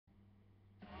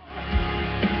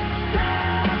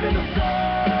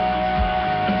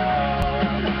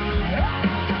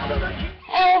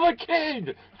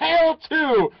King. Hail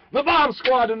to the Bomb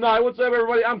Squad tonight. What's up,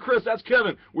 everybody? I'm Chris. That's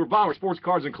Kevin. We're Bomber Sports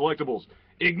Cards and Collectibles.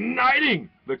 Igniting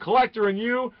the collector in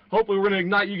you. Hopefully we're going to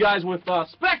ignite you guys with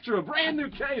Spectra, brand new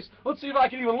case. Let's see if I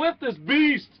can even lift this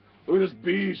beast. Look at this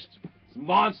beast. This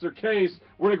monster case.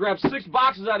 We're going to grab 6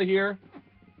 boxes out of here.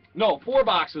 No, 4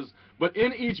 boxes. But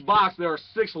in each box there are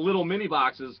 6 little mini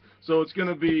boxes. So it's going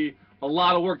to be a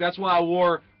lot of work. That's why I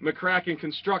wore McCracken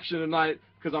Construction tonight,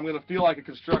 because I'm going to feel like a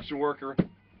construction worker.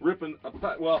 Ripping,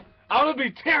 well, I'm going to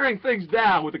be tearing things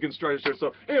down with the construction shirt.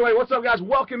 So, anyway, what's up, guys?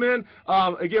 Welcome in.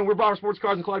 Again, we're Bomber Sports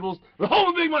Cards and Collectibles. The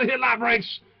whole Big Money Hit Live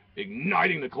breaks.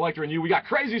 Igniting the collector in you. We got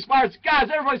Crazy Spires. Guys,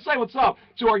 everybody say what's up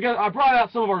to our guests. I brought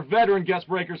out some of our veteran guest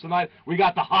breakers tonight. We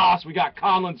got the Haas. We got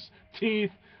Conlon's Teeth.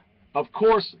 Of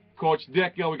course, Coach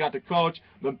Dicko. We got the coach.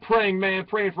 The praying man.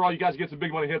 Praying for all you guys to get some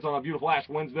big money hits on a beautiful Ash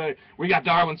Wednesday. We got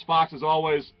Darwin's Fox, as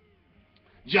always.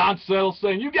 John Settles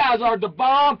saying, you guys are the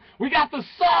bomb. We got the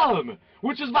sun,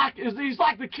 which is like, he's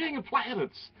like the king of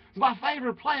planets. It's my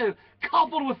favorite planet,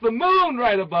 coupled with the moon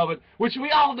right above it, which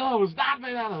we all know is not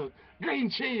made out of green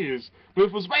cheese. But if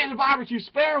it was made of barbecue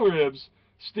spare ribs,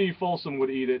 Steve Folsom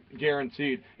would eat it,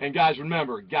 guaranteed. And guys,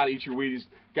 remember, gotta eat your Wheaties,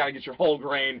 gotta get your whole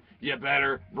grain. You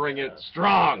better bring it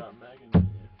strong.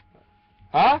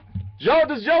 Huh? Joe,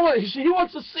 he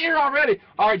wants to see her already.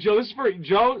 All right, Joe, this is for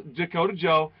Joe, Dakota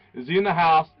Joe. Is he in the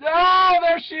house? Oh,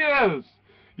 there she is.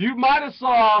 You might have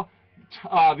saw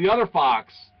the other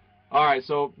fox. All right,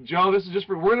 so, Joe, this is just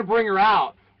for, we're going to bring her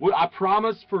out. I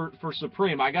promised for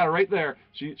Supreme. I got her right there.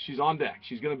 She's on deck.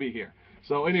 She's going to be here.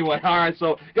 So, anyway, all right,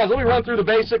 so, guys, let me run through the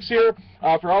basics here.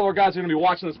 For all our guys who are going to be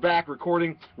watching this back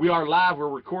recording, we are live. We're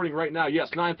recording right now. Yes,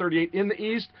 9:38 in the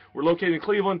East. We're located in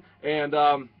Cleveland, and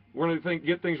we're going to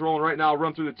get things rolling right now. I'll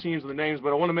run through the teams and the names,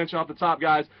 but I want to mention off the top,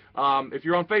 guys, if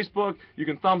you're on Facebook, you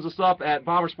can thumbs us up at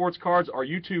Bomber Sports Cards. Our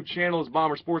YouTube channel is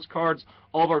Bomber Sports Cards.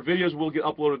 All of our videos will get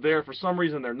uploaded there. For some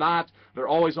reason, they're not. They're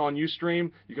always on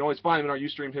Ustream. You can always find them in our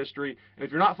Ustream history. And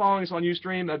if you're not following us on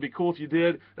Ustream, that'd be cool if you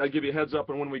did. That'd give you a heads up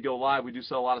on when we go live. We do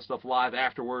sell a lot of stuff live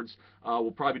afterwards.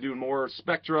 We'll probably be doing more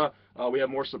Spectra. We have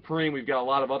more Supreme. We've got a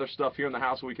lot of other stuff here in the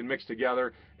house that we can mix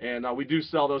together. And we do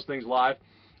sell those things live.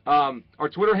 Our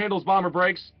Twitter handle is Bomber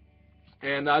Breaks,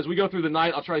 and as we go through the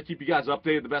night, I'll try to keep you guys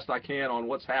updated the best I can on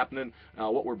what's happening,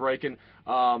 what we're breaking.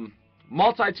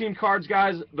 Multi-team cards,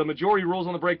 guys, the majority rules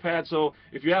on the break pad, so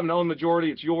if you have an own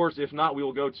majority, it's yours. If not, we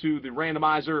will go to the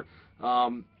randomizer.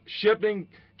 Shipping,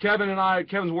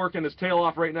 Kevin's working his tail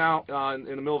off right now in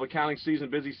the middle of accounting season,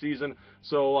 busy season,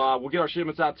 so we'll get our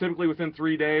shipments out typically within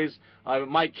 3 days. It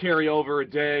might carry over a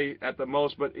day at the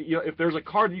most, but you know, if there's a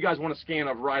card that you guys want to scan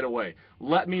of right away,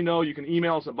 let me know. You can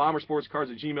email us at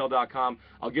bombersportscards@gmail.com.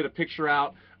 I'll get a picture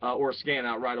out or a scan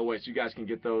out right away so you guys can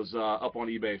get those up on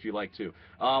eBay if you like to.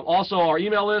 Also, our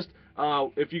email list,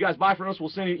 if you guys buy from us, we'll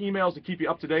send you emails to keep you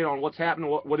up to date on what's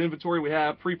happening, what inventory we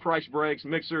have, pre-priced breaks,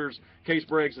 mixers, case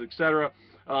breaks, etc.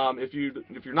 If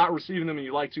you're not receiving them and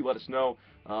you'd like to, let us know.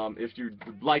 If you'd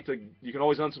like to, you can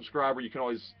always unsubscribe, or you can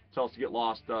always tell us to get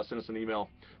lost, send us an email.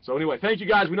 So anyway, thank you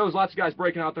guys. We know there's lots of guys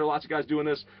breaking out there, lots of guys doing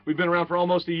this. We've been around for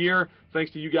almost a year.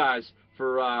 Thanks to you guys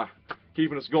for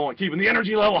keeping us going, keeping the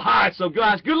energy level high. So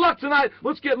guys, good luck tonight.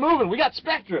 Let's get moving. We got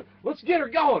Spectra. Let's get her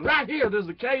going right here. There's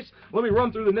the case. Let me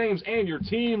run through the names and your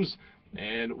teams,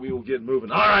 and we will get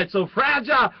moving. All right, so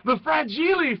Fragile, the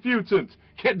Fragile Futant.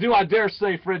 Do I dare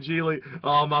say Fragile?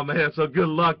 Oh, my man, so good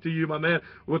luck to you, my man,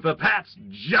 with the Pats,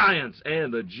 Giants,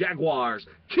 and the Jaguars.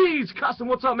 Keys Custom,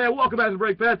 what's up, man? Welcome back to the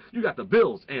break pad. You got the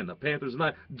Bills and the Panthers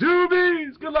tonight.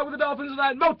 Doobies, good luck with the Dolphins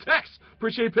tonight. Motex,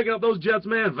 appreciate you picking up those Jets,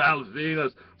 man.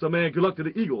 Valvinas, so, man, good luck to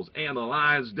the Eagles and the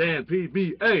Lions. Dan,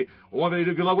 PBA,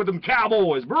 182, good luck with them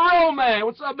Cowboys. Bro, man,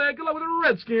 what's up, man? Good luck with the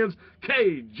Redskins.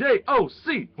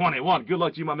 KJOC, 181, good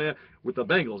luck to you, my man, with the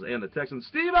Bengals and the Texans.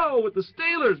 Steve-O with the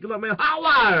Steelers. Good luck, man.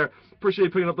 Howlire. Appreciate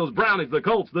you picking up those Brownies, the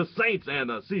Colts, the Saints, and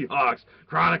the Seahawks.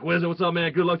 Chronic Wizard, what's up,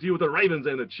 man? Good luck to you with the Ravens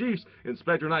and the Chiefs.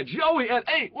 Inspector Knight. Joey at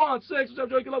 816. What's up,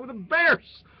 Joey? Good luck with the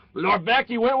Bears. Lord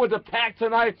Becky went with the pack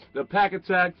tonight. The pack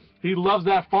attack. He loves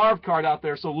that Favre card out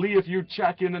there. So, Lee, if you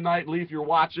check in tonight, Lee, if you're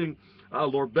watching,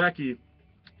 Lord Becky,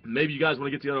 maybe you guys want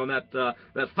to get together on that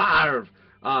Favre.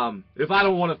 If I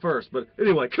don't want it first. But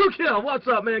anyway, Kukiel, what's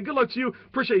up, man? Good luck to you.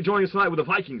 Appreciate you joining us tonight with the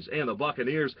Vikings and the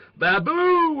Buccaneers.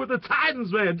 Babu with the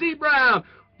Titans, man. D Brown,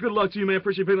 good luck to you, man.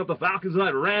 Appreciate you picking up the Falcons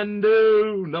tonight.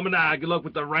 Randu, number 9, good luck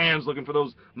with the Rams, looking for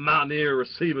those Mountaineer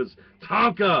receivers.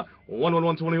 Tonka,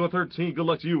 111-21-13, good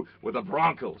luck to you with the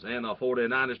Broncos and the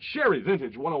 49ers. Cherry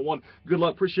Vintage 101, good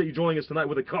luck. Appreciate you joining us tonight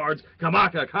with the Cards.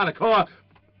 Kamaka, Kanakawa,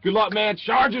 good luck, man.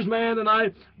 Chargers, man,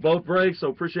 tonight. Both breaks, so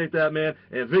appreciate that, man.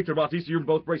 And Victor Bautista, you're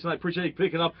both breaks tonight. Appreciate you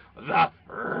picking up the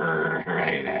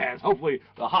Raiders. and hopefully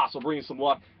the Haas will bring you some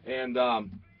luck. And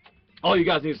all you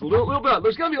guys need is a little bit.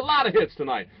 There's going to be a lot of hits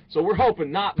tonight, so we're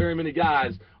hoping not very many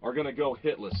guys are going to go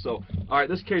hitless. So, all right,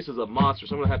 this case is a monster,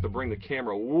 so I'm going to have to bring the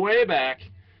camera way back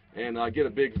and get a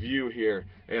big view here.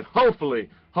 And hopefully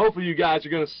you guys are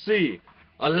going to see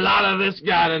a lot of this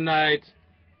guy tonight.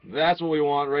 That's what we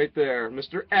want right there,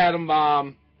 Mr. Atom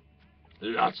Bomb.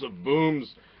 Lots of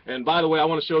booms. And by the way, I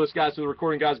want to show this guys to the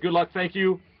recording guys. Good luck. Thank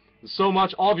you so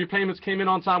much. All of your payments came in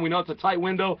on time. We know it's a tight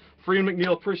window. Freedom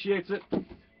McNeil appreciates it,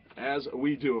 as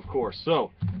we do, of course.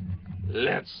 So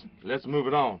let's move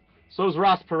it on. So is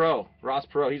Ross Perot. Ross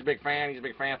Perot, he's a big fan. He's a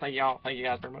big fan. Thank y'all. Thank you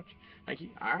guys very much. Thank you.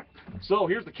 All right. So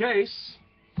here's the case.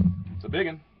 It's a big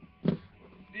one.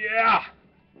 Yeah.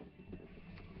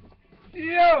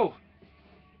 Yo.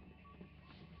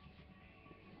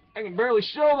 I can barely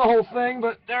show the whole thing,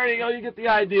 but there you go. You get the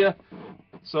idea.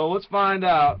 So let's find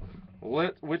out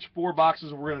which 4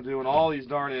 boxes we're going to do and all these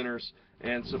darn inners.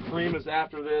 And Supreme is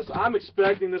after this. I'm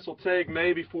expecting this will take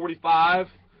maybe 45.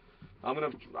 I'm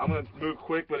gonna move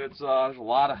quick, but it's there's a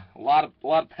lot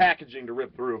of packaging to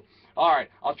rip through. All right,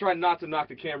 I'll try not to knock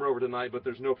the camera over tonight, but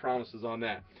there's no promises on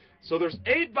that. So there's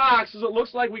 8 boxes. It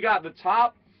looks like we got the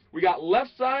top, we got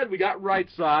left side, we got right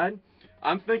side.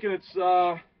 I'm thinking it's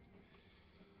gonna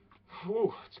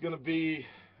be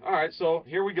all right. So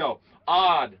here we go.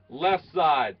 Odd left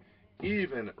side,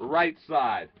 even right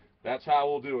side. That's how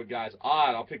we'll do it, guys.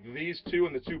 Odd, I'll pick these 2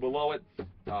 and the 2 below it.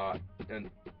 An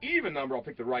even number, I'll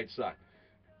pick the right side.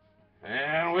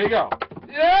 And we go.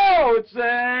 Yo, it's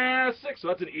 6, so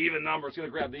that's an even number. It's going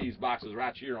to grab these boxes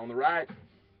right here on the right.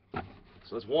 So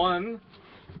that's 1.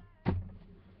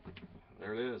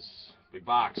 There it is. Big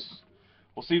box.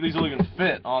 We'll see if these will even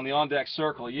fit on the on-deck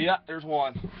circle. Yeah, there's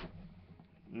 1.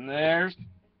 And there's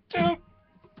 2.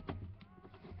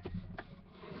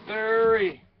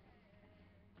 3.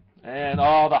 And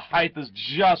oh, the height is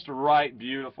just right,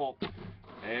 beautiful.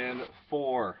 And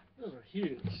 4. Those are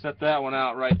huge. Set that one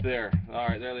out right there. All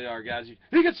right, there they are, guys. You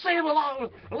can see them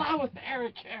along with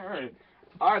Eric Carey.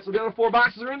 All right, so the other 4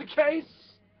 boxes are in the case,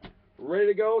 ready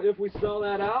to go. If we sell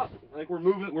that out, I think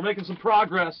we're making some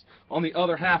progress on the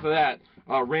other half of that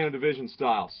random division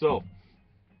style. So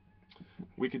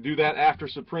we could do that after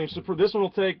Supreme. This one will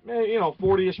take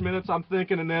 40-ish minutes, I'm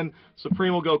thinking, and then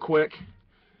Supreme will go quick.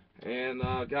 And,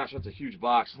 gosh, that's a huge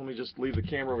box. Let me just leave the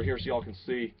camera over here so y'all can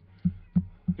see.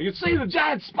 You can see the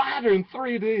giant spider in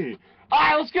 3D. All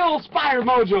right, let's get a little spider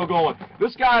mojo going.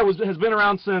 This guy has been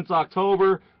around since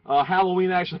October. Halloween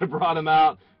actually brought him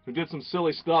out. We did some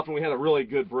silly stuff, and we had a really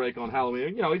good break on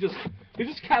Halloween. You know, he just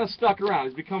kind of stuck around.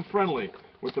 He's become friendly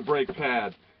with the brake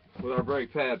pad, with our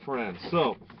brake pad friends.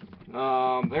 So,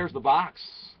 there's the box.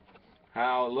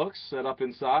 How it looks set up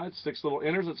inside. 6 little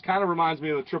inners. It kind of reminds me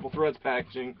of the Triple Threads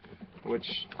packaging,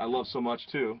 which I love so much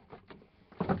too.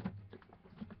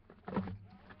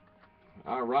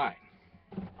 All right.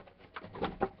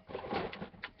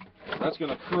 That's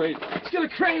gonna create. It's gonna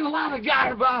create a lot of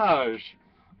garbage.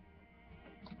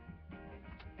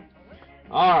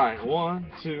 All right. 1,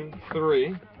 2,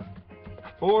 3,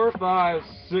 4, 5,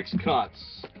 6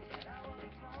 cuts.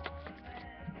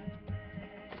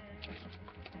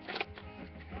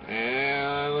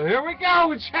 And here we go.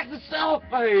 We check the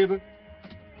cellophane.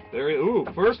 Ooh,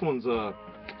 first one's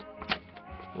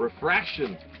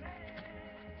refraction.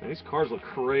 These cards look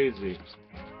crazy.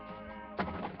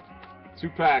 2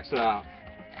 packs out.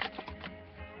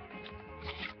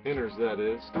 Inners, that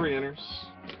is. 3 inners.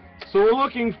 So we're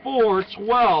looking for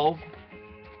 12.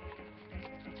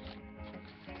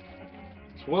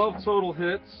 12 total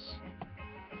hits.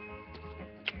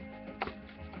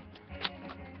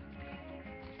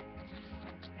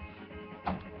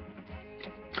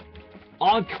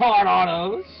 On card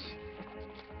autos.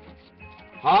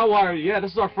 Hot wire, yeah,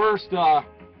 this is our first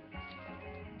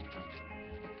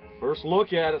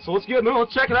look at it. So let's get moving.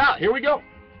 Let's check it out. Here we go.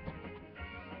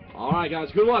 All right, guys,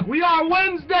 good luck. We are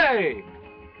Wednesday,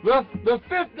 the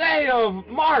 5th day of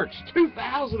March,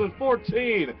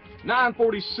 2014,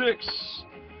 9:46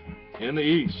 in the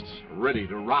East, ready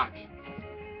to rock.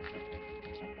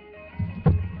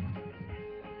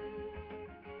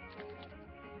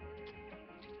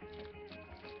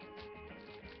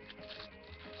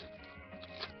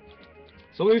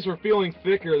 Some of these are feeling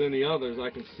thicker than the others, I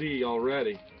can see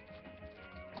already.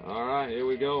 All right, here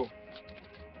we go.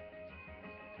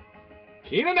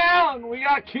 Keenan Allen. We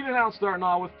got Keenan Allen starting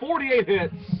off with 48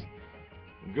 hits.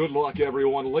 Good luck,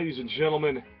 everyone. Ladies and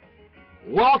gentlemen,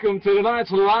 welcome to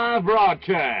tonight's live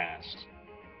broadcast.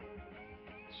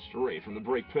 Straight from the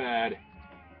brake pad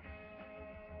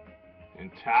in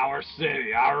Tower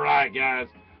City. All right, guys.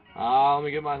 Let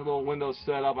me get my little window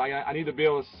set up. I need to be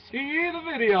able to see the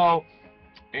video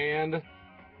and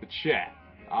the chat.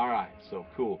 All right, so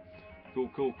cool.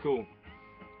 Cool.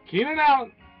 Keenan out.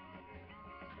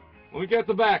 Let me get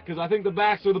the back, because I think the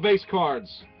backs are the base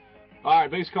cards. All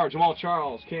right, base card, Jamal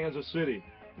Charles, Kansas City.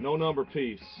 No number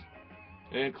piece.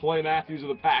 And Clay Matthews of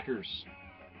the Packers.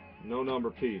 No number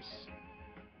piece.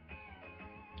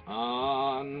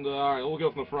 And, all right, we'll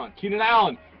go from the front. Keenan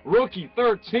Allen, rookie,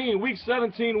 13, Week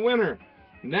 17 winner.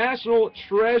 National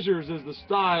Treasures is the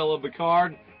style of the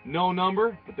card. No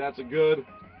number, but that's a good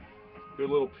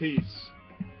little piece.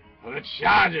 And the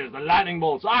Chargers, the Lightning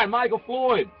Bolts. All right, Michael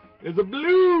Floyd is a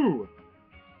blue.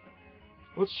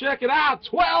 Let's check it out.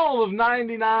 12 of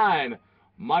 99.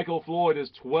 Michael Floyd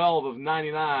is 12 of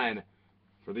 99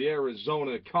 for the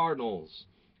Arizona Cardinals.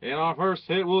 And our first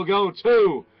hit will go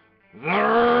to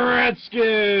the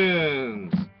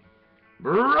Redskins.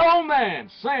 Bromance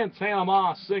Santana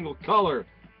Moss single color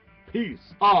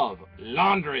piece of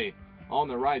laundry on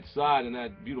the right side in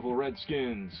that beautiful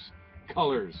Redskins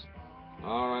colors.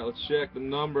 All right, let's check the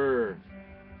number.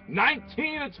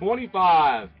 19 of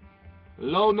 25.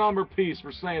 Low number piece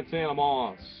for Santana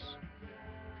Moss.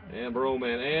 And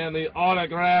Broman. And the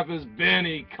autograph is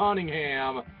Benny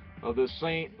Cunningham of the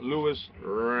St. Louis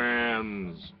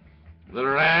Rams. The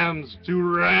Rams to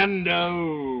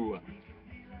Rando.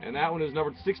 And that one is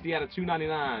numbered 60 out of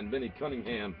 299. Benny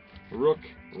Cunningham, Rook,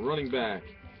 running back.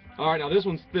 All right, now this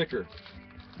one's thicker.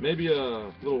 Maybe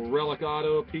a little relic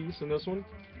auto piece in this one.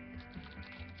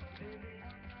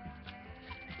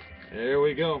 There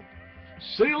we go.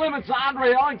 City Limits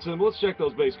Andre Ellington. Let's check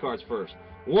those base cards first.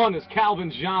 One is Calvin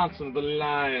Johnson of the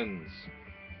Lions.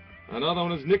 Another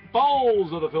one is Nick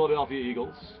Foles of the Philadelphia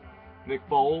Eagles. Nick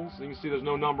Foles. You can see there's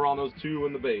no number on those two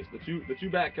in the base. The two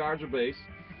back cards are base.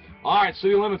 All right,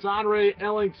 City Limits Andre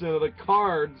Ellington of the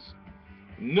Cards.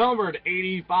 Numbered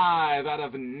 85 out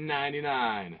of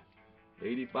 99.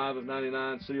 85 of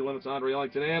 99. City Limits Andre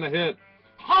Ellington. And a hit.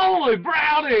 Holy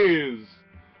brownies!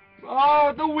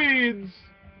 Oh, the weeds.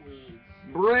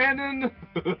 Brandon.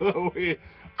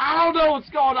 I don't know what's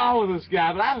going on with this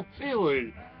guy, but I have a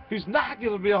feeling he's not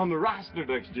going to be on the roster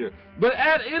next year. But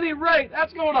at any rate,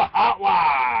 that's going to Hot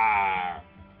Wire.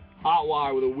 Hot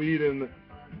Wire with a Whedon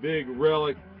big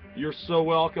relic. You're so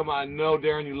welcome. I know,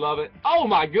 Darren, you love it. Oh,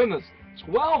 my goodness.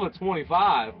 12 of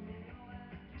 25.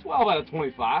 12 out of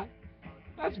 25.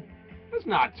 That's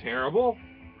not terrible.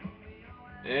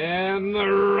 And the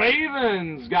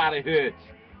Ravens got a hit.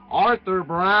 Arthur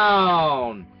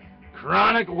Brown.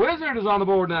 Chronic Wizard is on the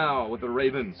board now with the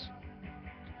Ravens.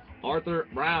 Arthur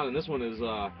Brown, and this one is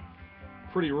a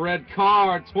pretty red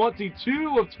card.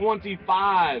 22 of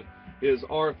 25 is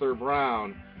Arthur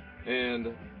Brown.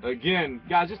 And again,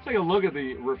 guys, just take a look at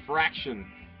the refraction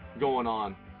going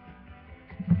on.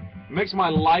 It makes my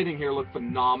lighting here look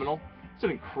phenomenal. It's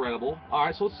incredible. All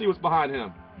right, so let's see what's behind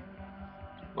him.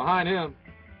 Behind him,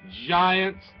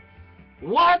 Giant.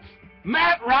 What?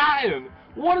 Matt Ryan.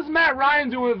 What is Matt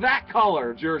Ryan doing with that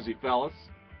color jersey, fellas?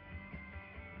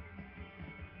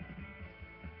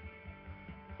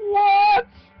 What?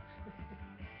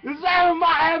 Is that a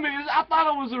Miami? I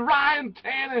thought it was a Ryan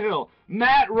Tannehill.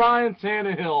 Matt Ryan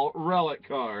Tannehill relic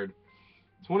card.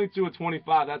 22 of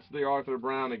 25. That's the Arthur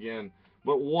Brown again.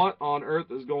 But what on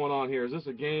earth is going on here? Is this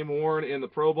a game worn in the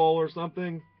Pro Bowl or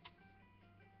something?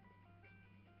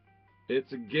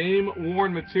 It's a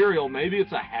game-worn material. Maybe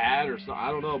it's a hat or something. I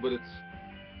don't know, but it's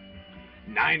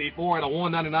 94 out of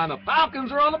 199. The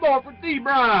Falcons are on the board for D.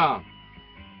 Brown.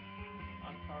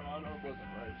 I don't know if it wasn't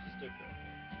right. It's a sticker.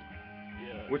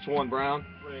 Yeah. Which one, Brown?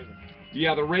 Raven.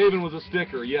 Yeah, the Raven was a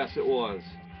sticker. Yes, it was.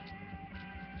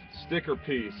 Sticker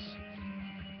piece.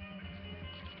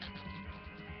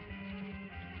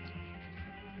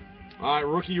 All right,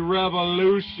 Rookie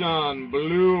Revolution,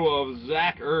 blue of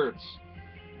Zach Ertz.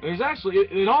 There's actually,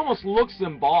 it almost looks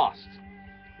embossed.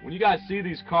 When you guys see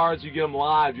these cards, you get them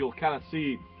live, you'll kind of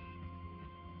see.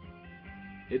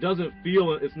 It doesn't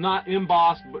feel, it's not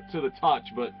embossed but to the touch,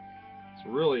 but it's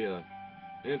really a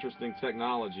interesting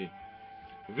technology.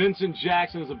 Vincent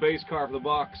Jackson is a base card for the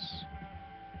Bucks.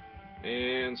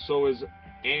 And so is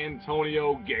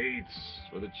Antonio Gates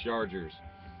for the Chargers.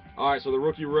 All right, so the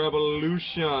Rookie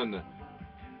Revolution,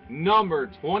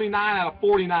 number 29 out of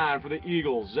 49 for the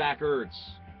Eagles, Zach Ertz.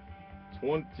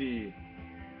 29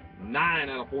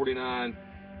 out of 49.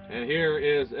 And here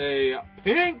is a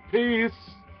pink piece,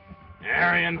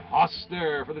 Arian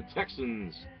Foster for the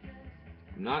Texans.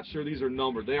 I'm not sure these are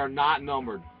numbered. They are not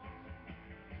numbered.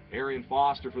 Arian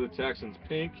Foster for the Texans.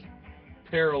 Pink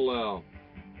parallel.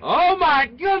 Oh my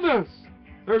goodness!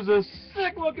 There's a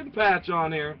sick looking patch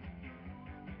on here.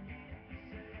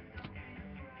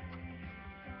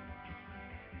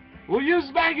 We'll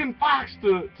use Megan Fox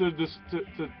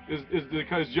is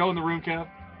because Joe in the room, Kev?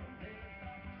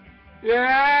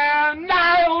 Yeah,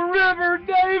 Nile River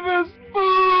Davis,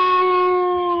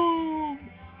 boom!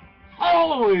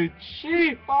 Holy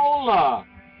Chief-ola!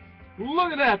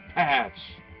 Look at that patch.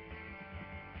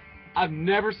 I've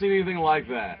never seen anything like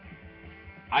that.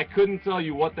 I couldn't tell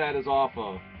you what that is off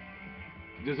of.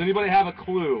 Does anybody have a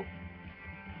clue?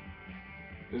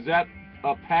 Is that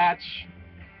a patch?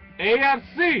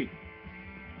 AFC!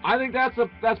 I think that's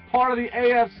part of the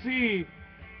AFC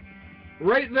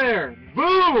right there.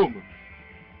 Boom!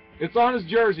 It's on his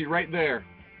jersey right there.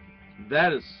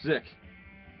 That is sick.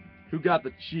 Who got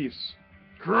the Chiefs?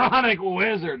 Chronic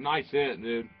Wizard. Nice hit,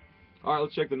 dude. All right,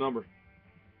 let's check the number.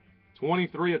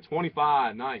 23 of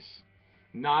 25. Nice.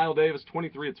 Nile Davis,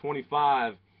 23 of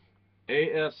 25.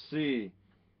 AFC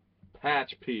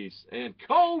patch piece. And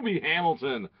Kobe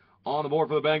Hamilton on the board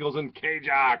for the Bengals and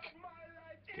K-Jock.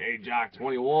 K-Jock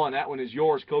 21. That one is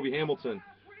yours, Kobe Hamilton.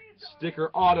 Sticker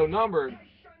auto numbered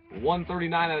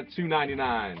 139 out of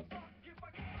 299.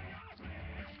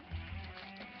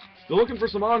 Still looking for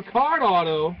some on-card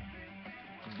auto.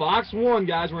 Box 1,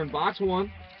 guys. We're in box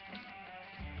 1.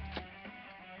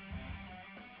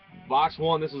 Box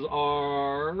 1. This is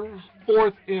our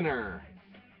fourth inner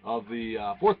of the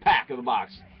fourth pack of the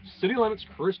box. City Limits,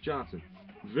 Chris Johnson.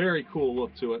 Very cool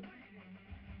look to it.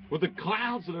 With the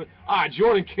clouds. All right,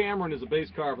 Jordan Cameron is a base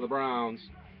card for the Browns.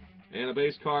 And a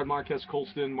base card, Marquise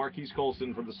Colston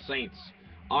for the Saints.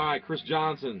 All right, Chris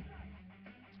Johnson.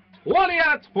 20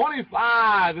 out of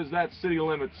 25 is that City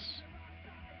Limits.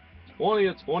 20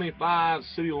 of 25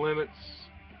 City Limits.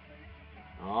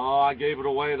 Oh, I gave it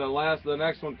away. The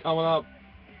next one coming up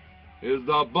is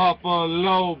the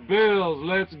Buffalo Bills.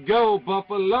 Let's go,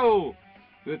 Buffalo.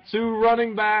 The two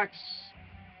running backs,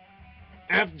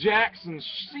 F. Jackson,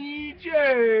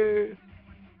 CJ.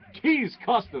 Keys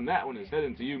Custom. That one is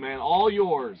heading to you, man. All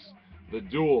yours. The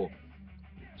duel.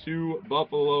 Two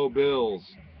Buffalo Bills.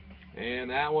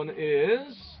 And that one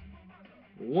is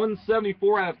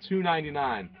 174 out of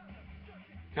 299.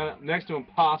 Kind of next to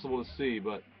impossible to see,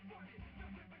 but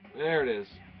there it is.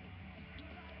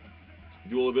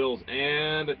 Duel of Bills.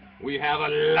 And we have a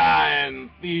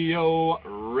Lion, Theo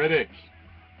Riddick.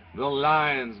 The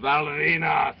Lions,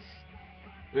 Ballerinas.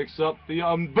 Picks up the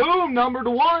boom, numbered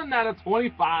 1 out of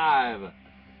 25.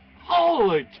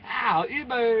 Holy cow,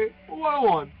 eBay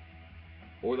 101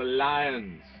 for the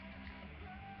Lions.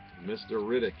 Mr.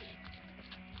 Riddick.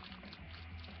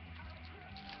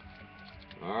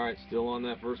 All right, still on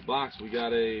that first box. We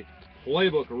got a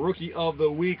Playbook Rookie of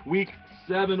the Week, Week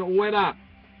 7 winner.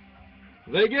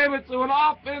 They gave it to an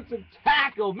offensive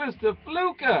tackle, Mr.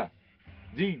 Fluker.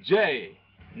 DJ,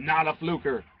 not a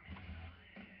fluker.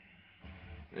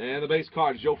 And the base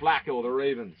card, Joe Flacco of the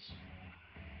Ravens.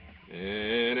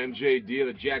 And MJD of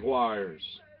the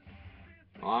Jaguars.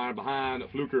 All right, behind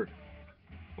Fluker.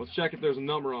 Let's check if there's a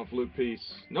number on Fluke piece.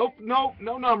 Nope, no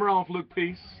number on Fluke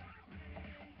piece.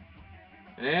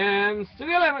 And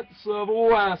City Limits of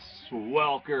Wes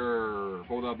Welker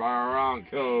for the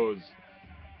Broncos.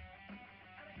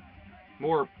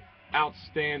 More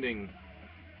outstanding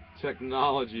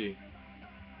technology.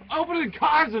 Opening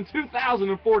cards in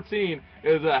 2014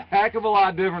 is a heck of a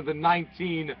lot different than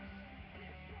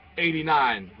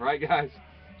 1989, right, guys?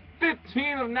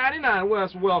 15 of 99,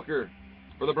 Wes Welker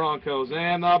for the Broncos.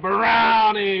 And the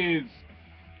Brownies.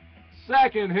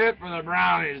 Second hit for the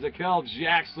Brownies, Akel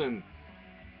Jackson.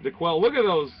 DeQuell, look at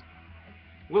those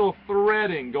little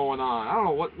threading going on. I don't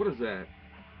know, what is that?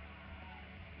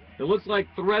 It looks like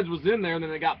threads was in there and then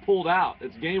they got pulled out.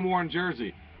 It's game-worn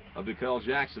jersey of DeQuell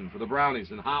Jackson for the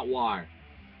Brownies in hot wire.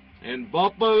 And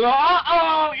Buffalo,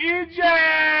 uh-oh,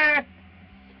 EJ!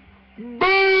 Boom!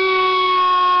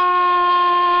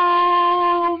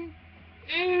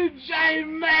 EJ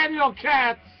Manuel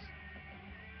Cats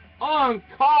on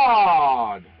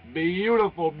card.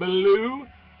 Beautiful blue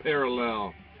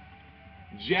parallel.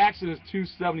 Jackson is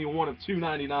 271 of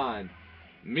 299.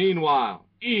 Meanwhile,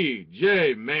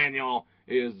 EJ Manuel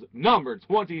is number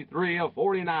 23 of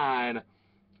 49.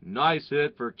 Nice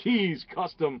hit for Keys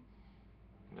Custom.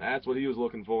 That's what he was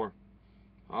looking for.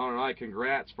 All right,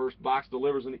 congrats. First box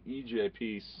delivers an EJ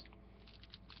piece.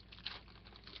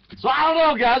 So I don't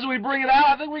know, guys. When we bring it out,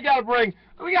 I think we gotta bring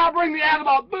the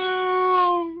animal.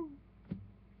 Boom!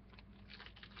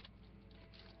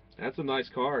 That's a nice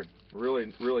card.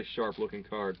 Really, really sharp looking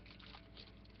card.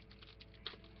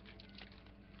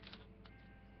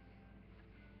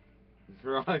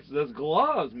 Right, says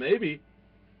gloves, maybe.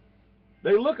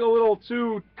 They look a little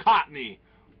too cottony.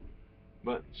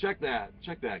 But check that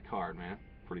card, man.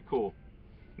 Pretty cool.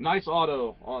 Nice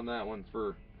auto on that one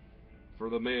for for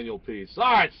the manual piece. All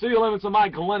right, city limits of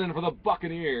Mike Glennon for the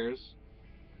Buccaneers.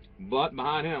 But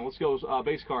behind him, let's go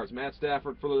base cards. Matt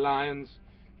Stafford for the Lions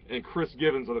and Chris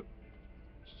Givens of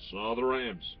the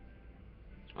Rams.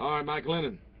 All right, Mike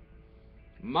Glennon.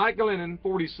 Mike Glennon,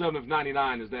 47 of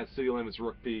 99 is that city limits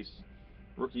rookie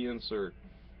insert.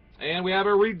 And we have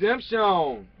a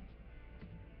redemption.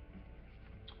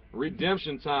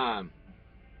 Redemption time.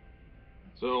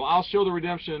 So I'll show the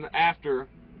redemption after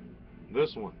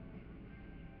this one.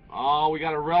 Oh, we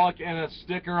got a relic and a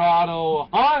sticker auto.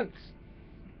 Hunt!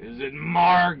 Is it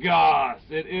Margus?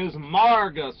 It is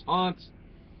Margus Hunt.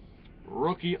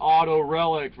 Rookie auto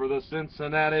relic for the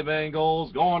Cincinnati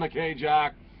Bengals. Going to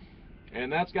K-Jack.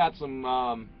 And that's got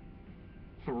some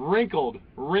wrinkled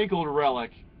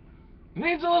relic.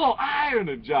 Needs a little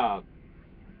iron job.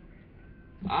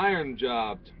 Iron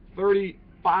job.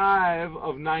 35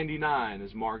 of 99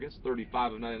 is Margus.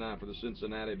 35 of 99 for the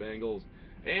Cincinnati Bengals.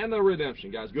 And the redemption,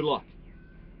 guys. Good luck.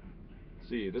 Let's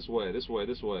see, this way.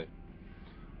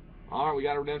 All right, we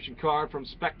got a redemption card from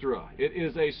Spectra. It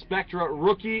is a Spectra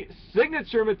rookie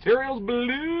signature materials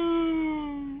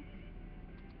blue.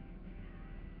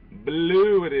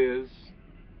 Blue it is.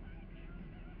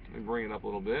 Let me bring it up a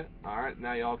little bit. All right,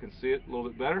 now y'all can see it a little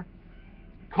bit better.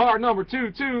 Card number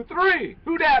 223.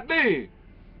 Who that be?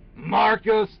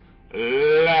 Marcus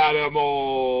Lattimore.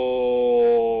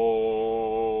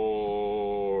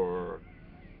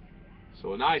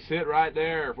 So a nice hit right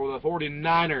there for the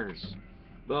 49ers.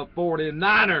 The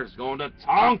 49ers going to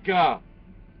Tonka.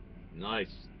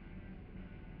 Nice.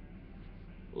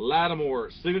 Lattimore,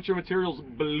 signature materials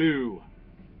blue.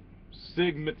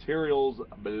 Sig materials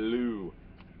blue.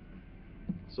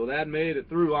 So that made it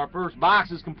through. Our first box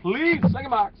is complete.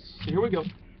 Second box. Here we go.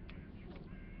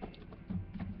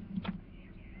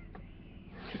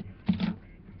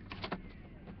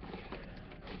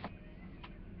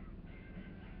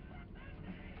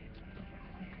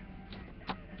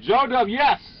 Joe Dub,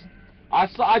 yes.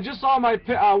 I just saw my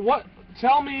what?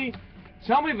 Tell me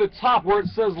the top where it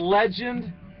says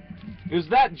legend. Is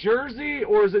that jersey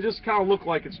or does it just kind of look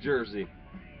like it's jersey?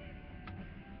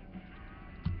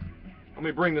 Let me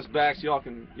bring this back so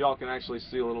y'all can actually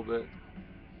see a little bit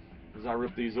as I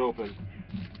rip these open.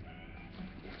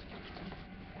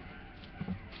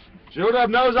 Joe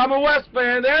Dub knows I'm a West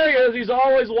fan. There he is. He's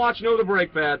always watching over the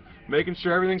brake pad, making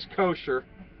sure everything's kosher.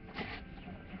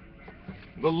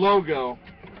 The logo.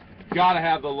 Gotta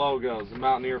have the logo as a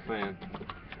Mountaineer fan.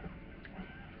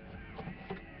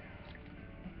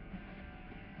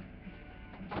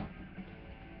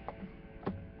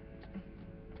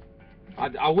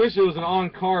 I wish it was an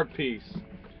on-card piece.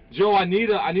 Joe, I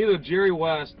need a Jerry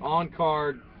West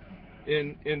on-card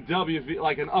in WV,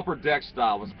 like an upper deck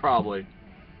style was probably.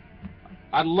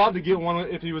 I'd love to get one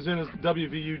if he was in his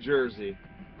WVU jersey.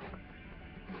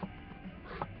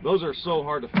 Those are so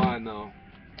hard to find though.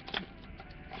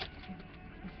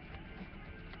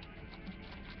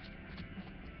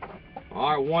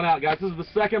 Alright, one out, guys. This is the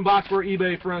second box for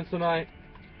eBay friends tonight.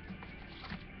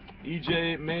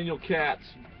 EJ Manuel Katz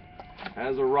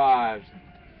has arrived.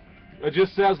 It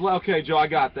just says, okay, Joe, I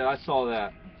got that. I saw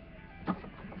that.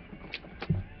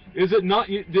 Is it not?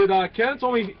 Did Ken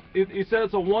told me he said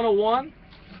it's a 101?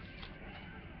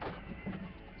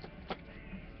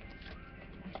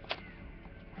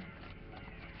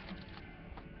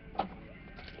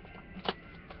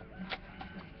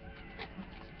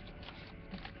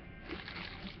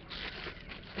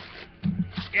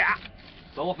 Yeah,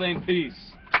 cellophane piece.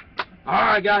 All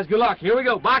right, guys, good luck. Here we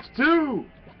go. Box 2.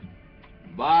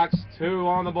 Box 2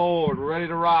 on the board. We're ready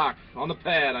to rock. On the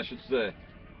pad, I should say.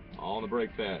 On the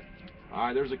brake pad. All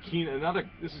right, there's a Keenan.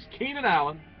 This is Keenan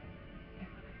Allen.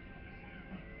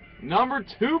 Number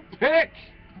 2 pick.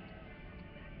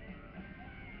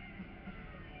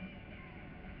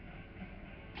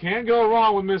 Can't go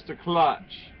wrong with Mr. Clutch.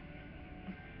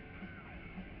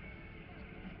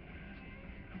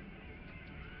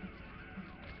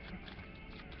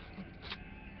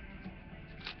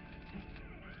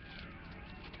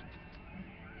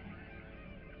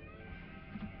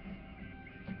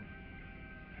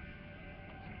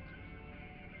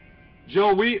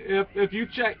 Joe, if you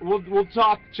check, we'll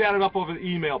chat it up over the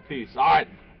email piece. All right,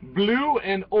 blue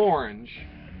and orange,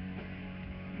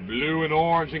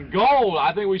 and gold.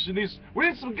 I think we need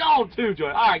some gold too, Joe.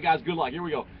 All right, guys, good luck. Here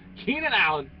we go. Keenan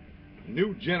Allen,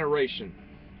 new generation,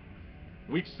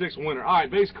 week 6 winner. All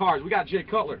right, base cards. We got Jay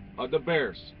Cutler of the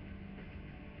Bears.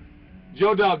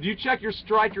 Joe Dub, do you check your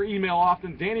striker email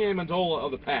often? Danny Amendola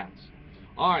of the Pats.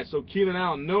 All right, so Keenan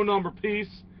Allen, no number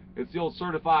piece. It's the old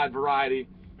certified variety.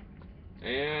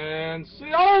 And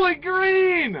Cioli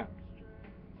Green!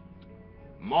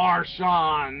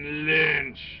 Marshawn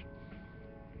Lynch.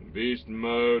 Beast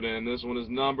mode, and this one is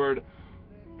numbered.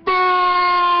 Boom!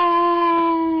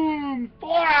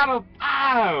 4 out of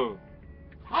 5.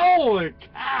 Holy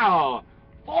cow!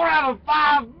 4 out of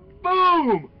 5.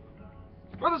 Boom!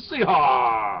 For the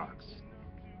Seahawks.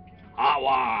 Hot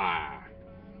wire.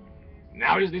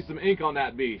 Now we just need some ink on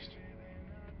that beast.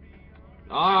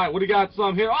 Alright, what do you got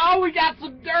some here? Oh, we got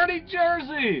some dirty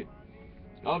jersey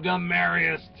of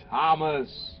Demarius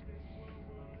Thomas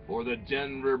for the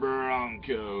Denver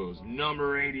Broncos.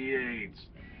 Number 88.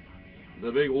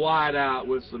 The big wideout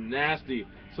with some nasty,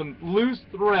 some loose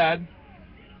thread.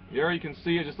 Here you can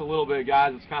see it just a little bit,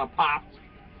 guys. It's kind of popped.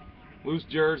 Loose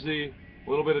jersey, a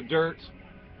little bit of dirt,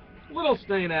 little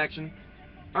stain action.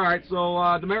 All right, so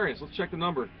Demarius, let's check the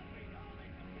number.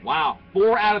 Wow,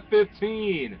 4 out of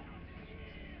 15.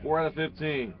 4 out of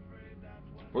 15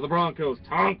 for the Broncos.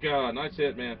 Tonka, nice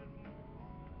hit, man.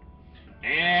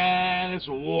 And it's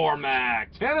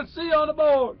Warmack, Tennessee on the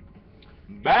board.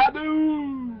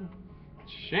 Babu,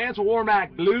 Chance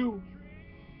Warmack blue.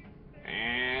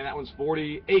 And that one's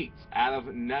 48 out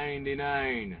of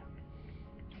 99.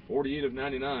 48 of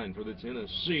 99 for the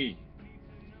Tennessee.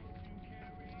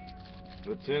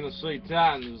 The Tennessee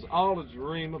Titans, all a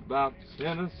dream about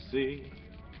Tennessee.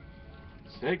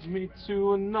 Take me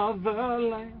to another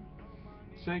land.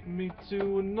 Take me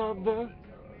to another.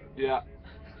 Yeah.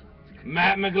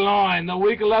 Matt McGloin, the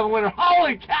Week 11 winner.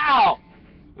 Holy cow!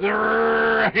 The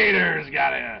Raiders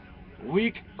got a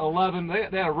Week 11. They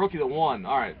had a rookie that won.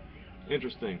 All right.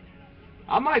 Interesting.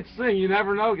 I might sing, you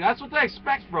never know. That's what they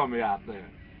expect from me out there.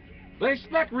 They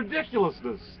expect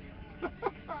ridiculousness.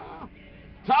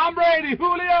 Tom Brady,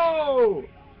 Julio!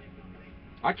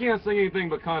 I can't sing anything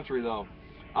but country, though.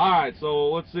 Alright,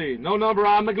 so let's see. No number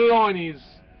on McGloinies.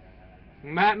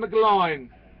 Matt McGloin.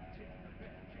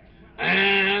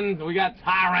 And we got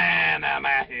Tyrann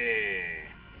Mathieu.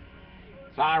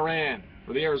 Tyrann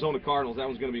for the Arizona Cardinals. That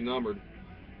one's going to be numbered.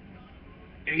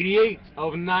 88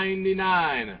 of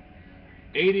 99.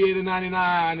 88 of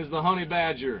 99 is the Honey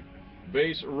Badger.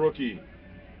 Base rookie.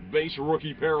 Base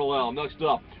rookie parallel. Next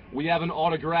up, we have an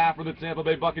autograph for the Tampa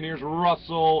Bay Buccaneers,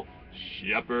 Russell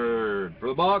Shepard. For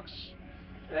the Bucks.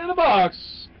 And the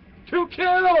Bucks. 2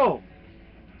 kill.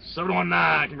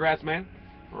 719. Congrats, man.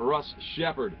 Russ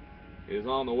Shepard is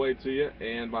on the way to you.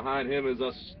 And behind him is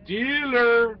a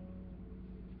Steeler.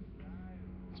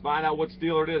 Let's find out what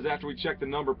Steeler it is after we check the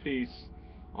number piece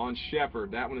on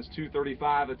Shepard. That one is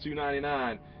 235 of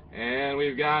 299. And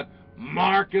we've got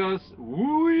Marcus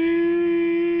Sweeties.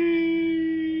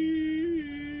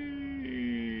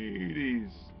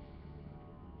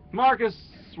 Marcus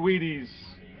Sweeties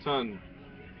ton.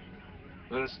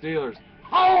 The Steelers.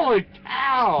 Holy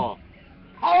cow!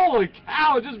 Holy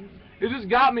cow! It just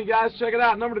got me, guys. Check it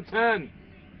out. Number 10.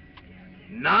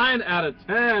 9 out of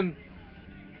 10.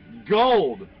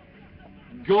 Gold.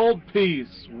 Gold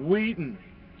piece. Wheaton.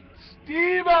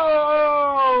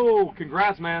 Steve-O!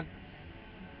 Congrats, man.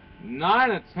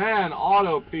 9 of 10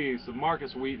 auto piece of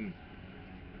Marcus Wheaton.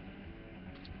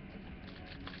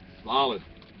 Solid.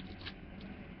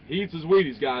 He eats his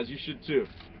Wheaties, guys. You should too.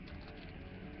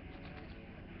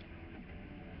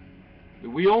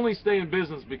 We only stay in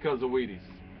business because of Wheaties.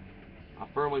 I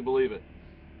firmly believe it.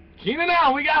 Keenan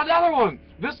Allen, we got another one.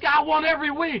 This guy won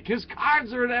every week. His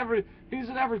cards are he's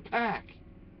in every pack.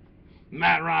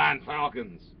 Matt Ryan,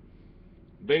 Falcons.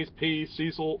 Base P,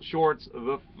 Cecil Shorts,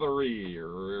 the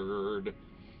third.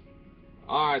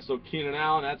 Alright, so Keenan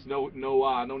Allen, that's no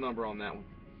number on that one.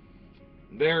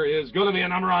 There is going to be a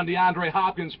number on DeAndre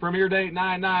Hopkins, premiere date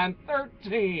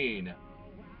 9/9/13.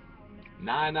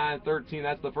 9/9/13,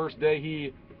 that's the first day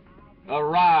he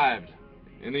arrived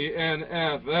in the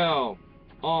NFL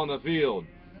on the field.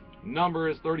 Number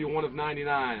is 31 of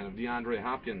 99 of DeAndre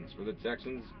Hopkins for the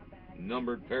Texans,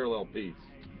 numbered parallel piece.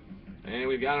 And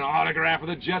we've got an autograph for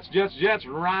the Jets,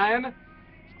 Ryan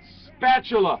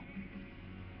Spatula.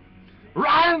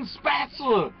 Ryan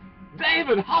Spatula!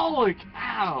 David, holy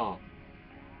cow!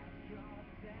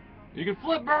 You can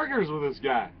flip burgers with this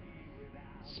guy.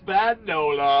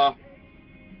 Spadola.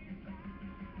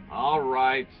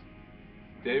 Alright.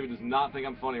 David does not think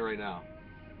I'm funny right now.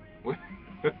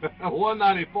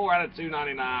 194 out of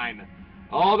 299.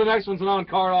 Oh, the next one's an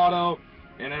on-card auto.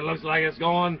 And it looks like it's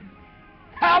going...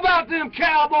 How about them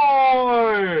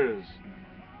Cowboys?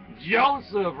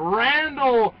 Joseph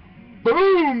Randall.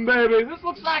 Boom, baby. This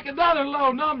looks like another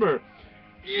low number.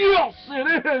 Yes,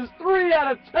 it is. 3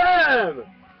 out of 10.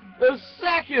 The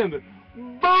second.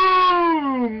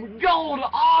 Boom. Gold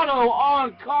auto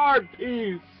on card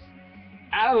piece.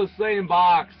 Out of the same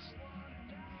box.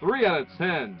 3 out of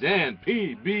 10. Dan,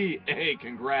 PBA,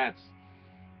 congrats.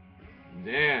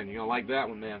 Dan, you're going to like that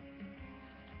one, man.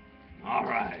 All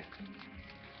right.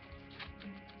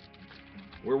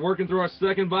 We're working through our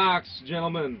second box,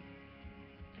 gentlemen.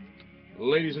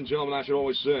 Ladies and gentlemen, I should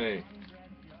always say.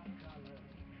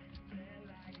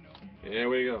 There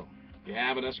we go.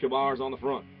 Gavin Escobar's on the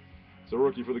front. It's a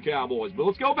rookie for the Cowboys. But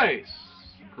let's go base.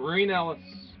 Green Ellis.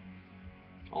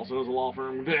 Also knows a law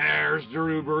firm. There's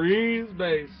Drew Brees,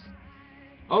 base.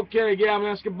 Okay, Gavin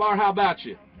Escobar, how about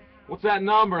you? What's that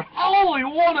number? Holy,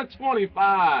 1 of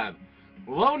 25.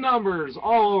 Low numbers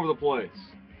all over the place.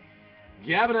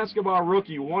 Gavin Escobar,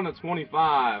 rookie, 1 of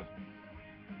 25.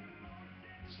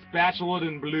 Spatula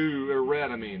in blue, or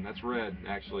red, I mean. That's red,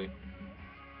 actually.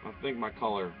 I think my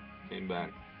color came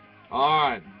back.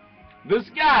 Alright. This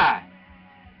guy.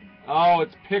 Oh,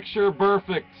 it's picture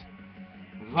perfect.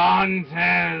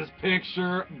 Vontaze,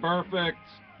 picture perfect.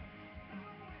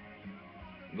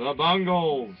 The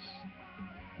Bungles.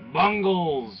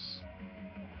 Bungles.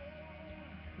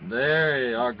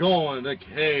 They are going to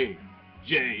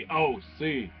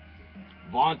KJOC.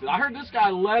 Vaunted. I heard this guy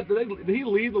led. Did he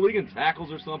lead the league in tackles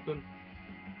or something?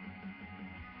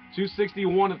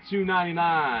 261 of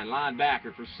 299.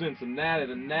 Linebacker for Cincinnati.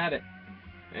 The Natty.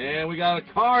 And we got a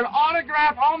card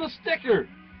autograph on the sticker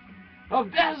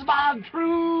of Desmond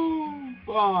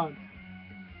Trufant.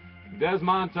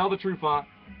 Desmond, tell the Trufant.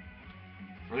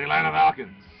 For the Atlanta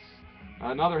Falcons.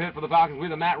 Another hit for the Falcons. We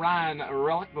had the Matt Ryan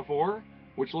relic before,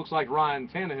 which looks like Ryan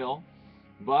Tannehill.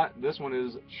 But this one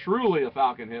is truly a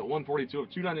Falcon hit. 142 of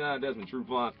 299 Desmond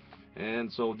Trufant. And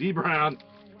so, D. Brown,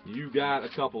 you got a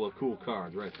couple of cool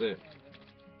cards right there.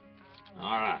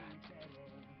 All right.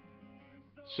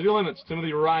 City Limits,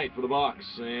 Timothy Wright for the Bucks.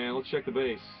 And let's check the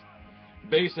base.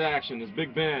 Base action is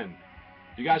Big Ben.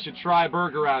 You guys should try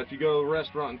burger out if you go to a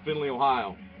restaurant in Findlay,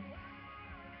 Ohio.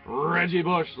 Reggie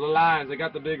Bush, the Lions. They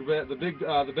got the Ben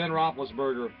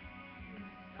Roethlisberger.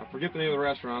 I forget the name of the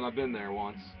restaurant. I've been there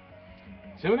once.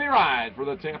 Timothy Wright for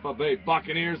the Tampa Bay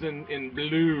Buccaneers in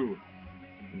blue.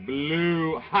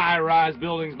 Blue high-rise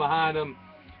buildings behind him.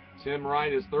 Tim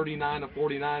Wright is 39 of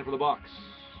 49 for the Bucks.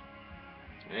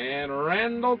 And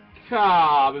Randall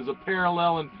Cobb is a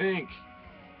parallel in pink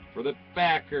for the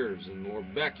Packers. And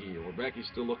Becky's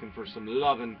still looking for some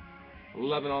loving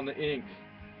on the ink.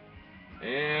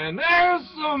 And there's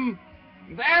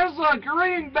a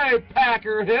Green Bay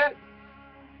Packer hit.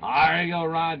 There you go,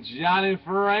 Ron. Johnny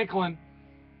Franklin.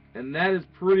 And that is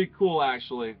pretty cool,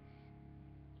 actually.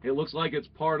 It looks like it's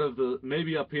part of the,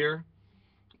 maybe up here,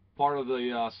 part of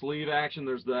the sleeve action.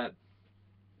 There's that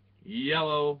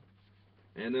yellow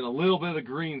and then a little bit of the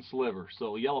green sliver.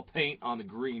 So yellow paint on the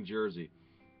green jersey.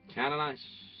 Kind of nice.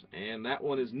 And that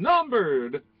one is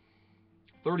numbered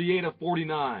 38 of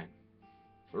 49.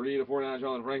 38 of 49,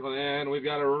 Jonathan Franklin. And we've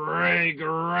got a Ray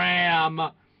Graham.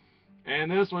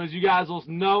 And this one, as you guys will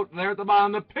note there at the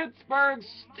bottom, the Pittsburgh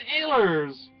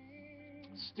Steelers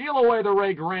steal away the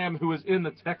Ray Graham, who is in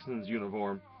the Texans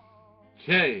uniform.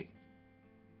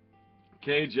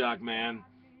 Jock, man.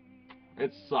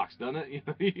 It sucks, doesn't it?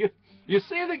 You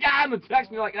see the guy in the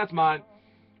Texans, you're like, that's mine.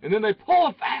 And then they pull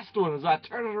a fast one as I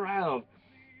turn it around.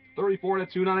 34 to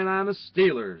 299, the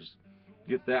Steelers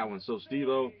get that one. So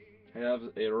Steve-O have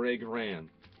a Ray Graham.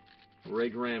 Ray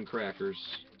Graham crackers,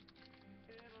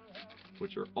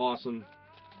 which are awesome.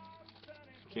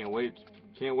 Can't wait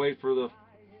for the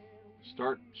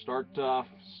start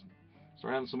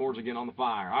having some more again on the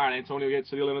fire. All right, Antonio Gates,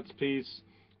 City Limits piece.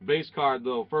 Base card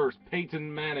though. First,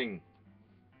 Peyton Manning,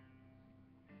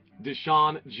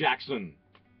 Deshaun Jackson,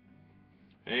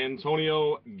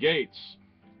 Antonio Gates,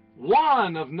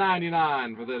 1 of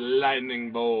 99 for the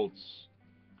Lightning Bolts.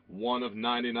 1 of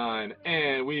 99,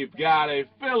 and we've got a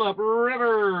Phillip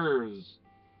Rivers.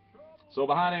 So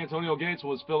behind Antonio Gates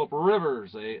was Phillip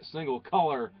Rivers, a single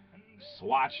color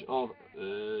swatch of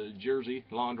jersey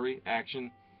laundry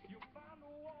action.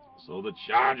 So the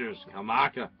Chargers,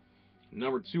 Kamaka,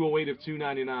 number 208 of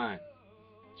 299.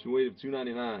 208 of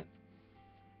 299.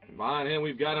 And behind him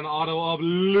we've got an auto of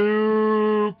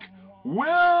Luke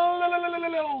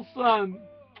Wilson.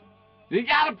 You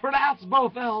gotta pronounce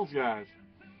both L's, guys.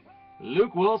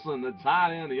 Luke Wilson, the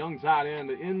tight end, the young tight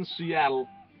end in Seattle.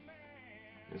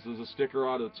 This is a sticker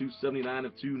auto, 279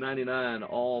 of 299,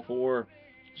 all for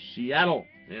Seattle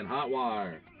and Hot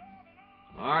Wire.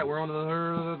 All right, we're on to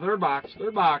the third box.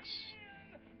 Third box.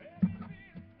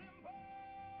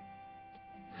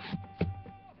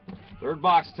 Third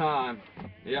box time.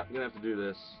 Yep, I'm gonna have to do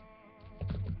this.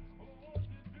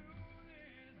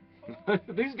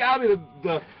 These gotta be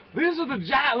these are the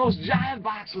most giant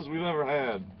boxes we've ever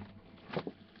had.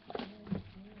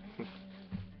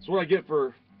 That's what I get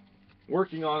for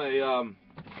working on a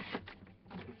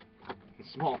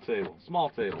small table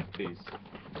piece.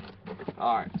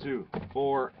 All right, 2,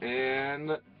 4,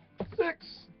 and 6.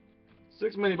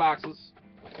 6 mini boxes.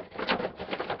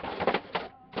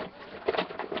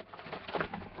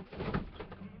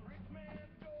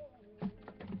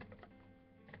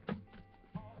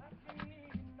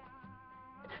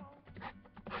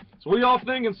 So what are y'all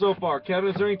thinking so far,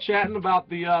 Kevin? Is there any chatting about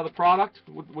the product?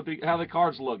 How the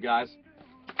cards look, guys?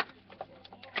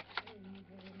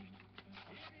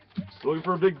 Still looking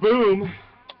for a big boom.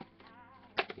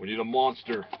 We need a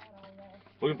monster.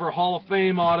 Looking for a Hall of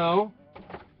Fame auto.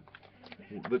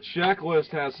 The checklist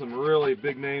has some really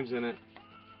big names in it.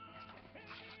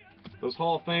 Those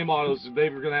Hall of Fame autos,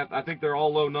 I think they're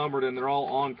all low numbered and they're all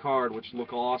on card, which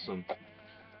look awesome.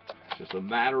 It's just a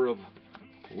matter of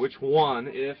which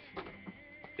one, if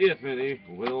any,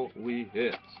 will we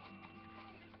hit.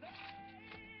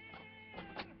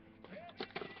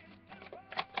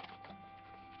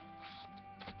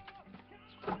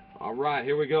 All right,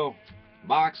 here we go.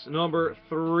 Box number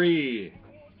 3.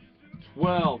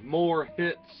 12 more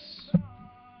hits.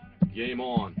 Game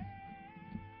on.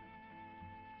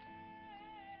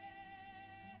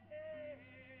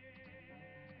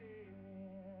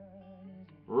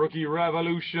 Rookie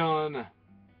Revolution.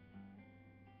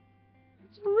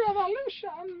 It's a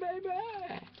revolution, baby.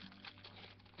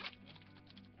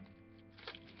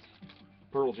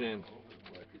 Pearl Jam.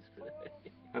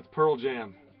 That's Pearl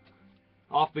Jam.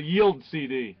 Off the Yield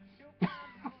CD.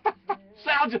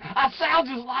 I sound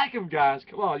just like him, guys.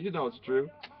 Come on, you know it's true.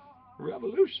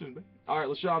 Revolution, man. All right,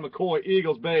 LaShawn McCoy,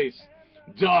 Eagles base.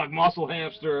 Doug, Muscle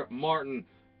Hamster, Martin.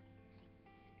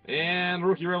 And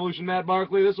Rookie Revolution, Matt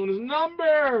Barkley. This one is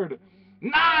numbered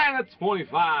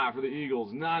 9/25 for the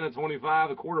Eagles. 9/25,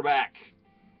 the quarterback.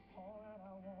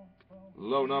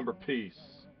 Low number piece.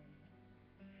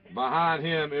 Behind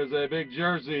him is a big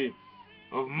jersey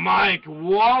of Mike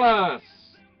Wallace.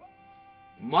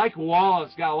 Mike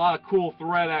Wallace got a lot of cool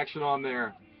thread action on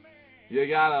there. You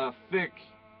got a thick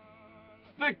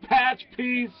patch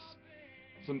piece,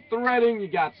 some threading, you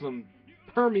got some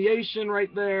permeation right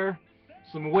there,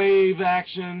 some wave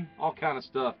action, all kind of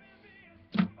stuff.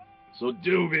 So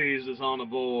Doobies is on the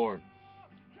board.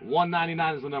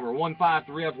 199 is the number,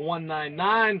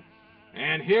 153F199.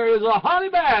 And here is a Honey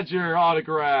Badger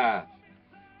autograph.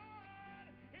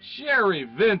 Cherry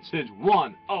Vintage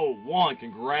 101.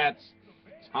 Congrats.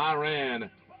 Tyran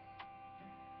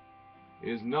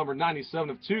is number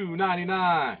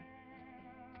 97/299.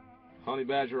 Honey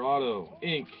Badger auto.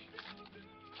 Ink.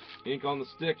 Ink on the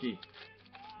sticky.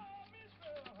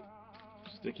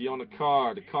 Sticky on the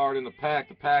card. The card in the pack.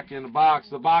 The pack in the box.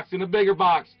 The box in a bigger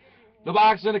box. The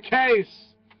box in a case.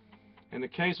 And the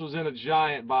case was in a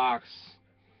giant box.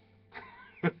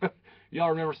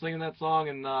 Y'all remember singing that song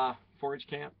in 4-H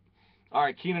camp? All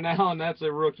right, Keenan Allen, that's a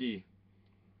rookie.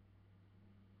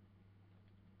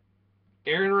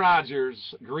 Aaron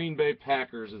Rodgers, Green Bay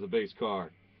Packers is a base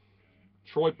card.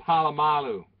 Troy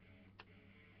Polamalu.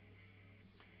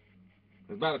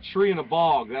 It's about a tree in a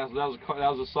bog. That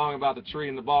was a song about the tree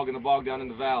in the bog down in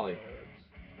the valley.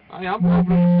 I'm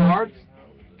opening the cards.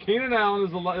 Keenan Allen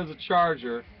is a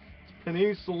Charger.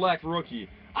 Panini Select rookie.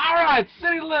 All right,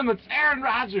 City Limits, Aaron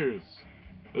Rodgers.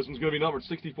 This one's going to be numbered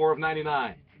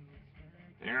 64/99.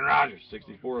 Aaron Rodgers,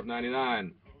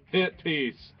 64/99. Hit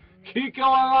piece. Kiko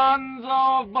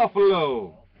Alonso of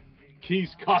Buffalo.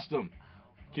 Keys Custom.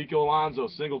 Kiko Alonso,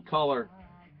 single color.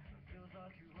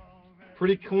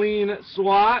 Pretty clean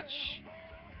swatch.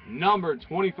 Numbered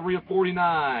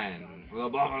 23/49 for the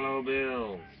Buffalo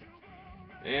Bills.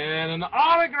 And an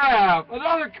autograph,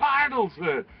 another Cardinals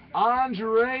hit.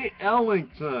 Andre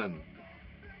Ellington.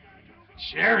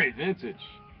 Cherry Vintage.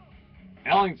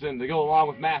 Ellington to go along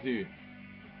with Matthew.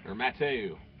 Or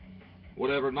Mateu.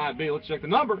 Whatever it might be. Let's check the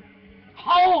number.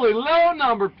 Holy low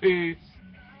number piece.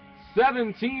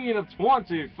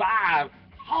 17/25.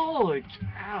 Holy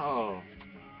cow.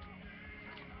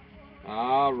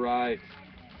 All right.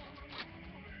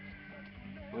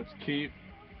 Let's keep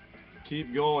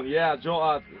going. Yeah,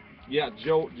 Joel.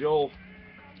 Joel.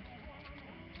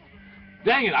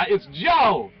 Dang it! It's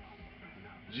Joe.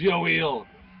 Joel.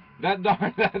 That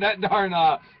darn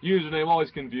username always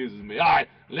confuses me. All right,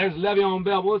 there's Le'Veon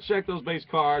Bell. Well, let's check those base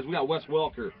cards. We got Wes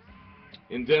Welker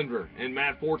in Denver and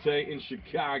Matt Forte in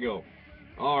Chicago.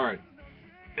 All right,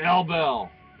 L. Bell,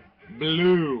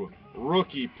 blue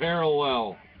rookie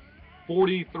parallel,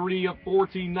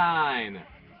 43/49.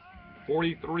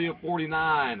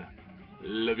 43/49.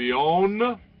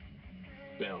 Le'Veon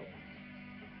Bell.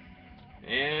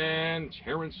 And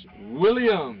Terrence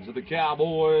Williams of the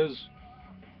Cowboys.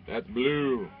 That's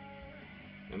blue.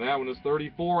 And that one is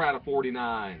 34 out of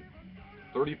 49.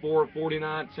 34 of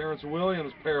 49, Terrence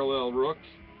Williams, parallel rook.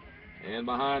 And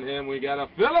behind him we got a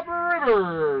Phillip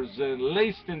Rivers,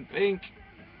 laced in pink.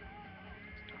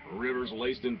 Rivers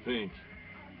laced in pink.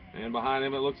 And behind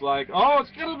him it looks like, oh,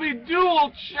 it's going to be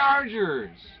dual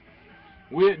Chargers.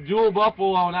 We had dual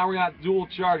Buffalo, now we got dual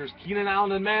Chargers. Keenan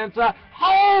Allen and Manta.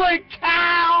 Holy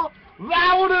cow!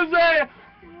 That one is a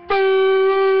boom!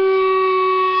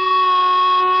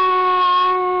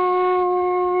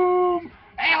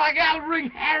 And I got to bring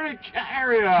Harry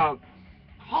Carey up.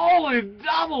 Holy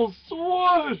double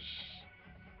swoosh!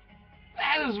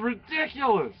 That is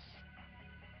ridiculous.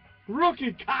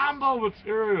 Rookie combo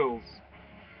materials.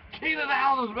 Keenan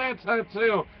Allen and Manta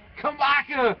too.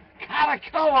 Kamaka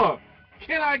Katakoa.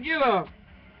 Can I get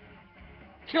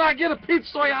a Pete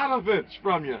Stoyanovich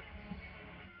from you?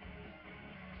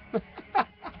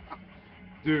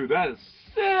 Dude, that is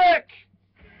sick!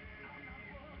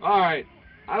 Alright,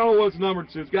 I don't know what's number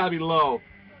 2. It's got to be low.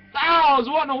 Oh, it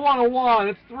wasn't a 1 of 1.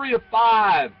 It's 3 of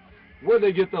 5. Where'd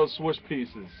they get those swoosh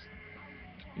pieces?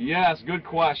 Yes, good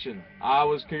question. I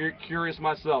was curious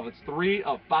myself. It's 3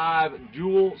 of 5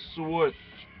 dual swoosh.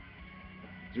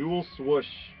 Dual swoosh.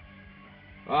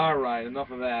 Alright, enough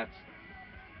of that.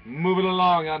 Moving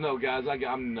along, I know, guys,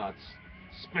 I'm nuts.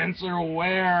 Spencer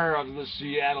Ware of the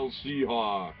Seattle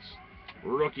Seahawks.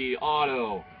 Rookie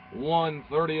auto,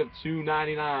 130 of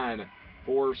 299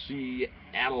 for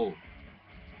Seattle.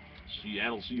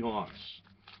 Seattle Seahawks.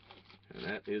 And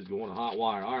that is going to hot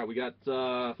wire. Alright, we got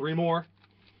 3 more.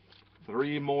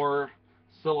 3 more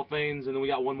cellophanes, and then we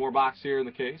got 1 more box here in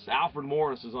the case. Alfred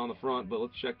Morris is on the front, but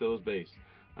let's check those base.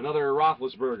 Another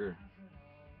Roethlisberger.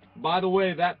 By the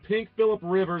way, that pink Phillip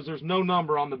Rivers, there's no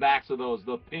number on the backs of those.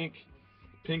 The pink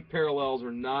parallels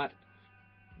are not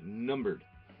numbered.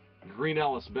 Green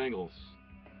Ellis Bengals.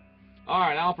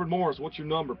 Alright, Alfred Morris, what's your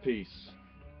number piece?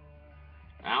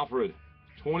 Alfred,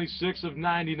 26 of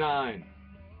 99.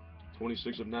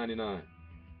 26 of 99.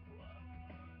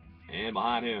 And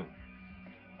behind him,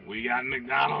 we got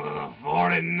McDonald and the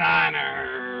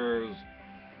 49ers.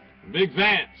 Big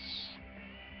Vance.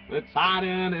 The tight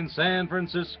end in San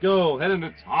Francisco, heading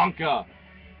to Tonka.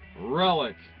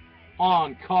 Relic,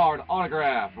 on-card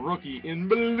autograph, rookie in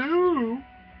blue.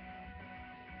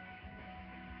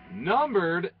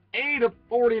 Numbered 8 of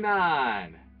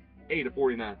 49. 8 of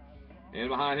 49. And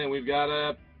behind him, we've got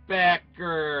a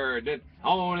Becker,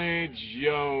 Tony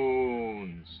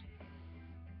Jones.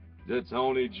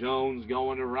 Tony Jones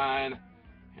going to Ryan.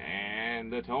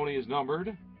 And the Tony is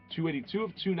numbered 282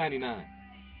 of 299.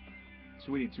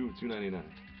 282 of 299.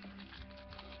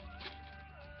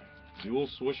 Dual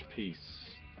swoosh piece.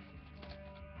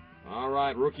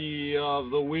 Alright, Rookie of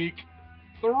the Week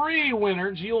 3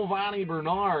 winner, Giovanni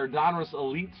Bernard, Donruss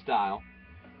Elite Style.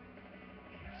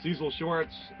 Cecil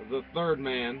Shorts, the 3rd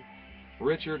man,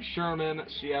 Richard Sherman,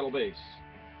 Seattle base.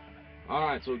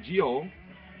 Alright, so Gio.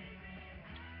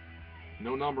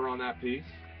 No number on that piece.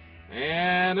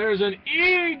 And there's an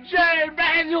E.J.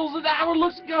 Manuels, and that one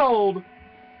looks gold.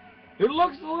 It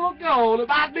looks a little gold. It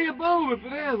might be a boom. If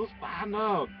it is, let's find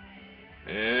out.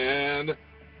 And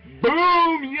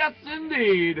boom! Yes,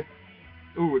 indeed.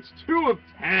 Ooh, it's 2 of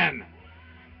 10.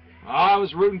 I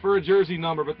was rooting for a jersey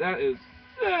number, but that is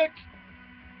sick.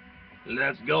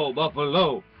 Let's go,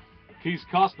 Buffalo. Keys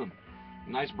Custom.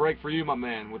 Nice break for you, my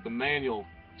man, with the manual.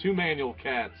 2 manual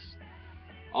cats.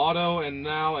 Auto, and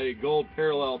now a gold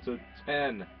parallel to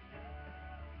 10.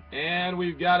 And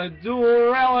we've got a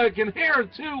dual relic, and here are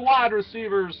 2 wide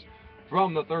receivers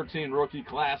from the 13 rookie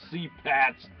class,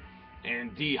 C-Pat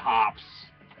and D-Hops.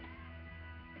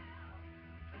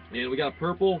 And we got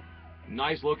purple,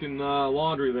 nice looking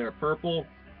laundry there, purple,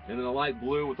 and then a light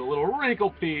blue with a little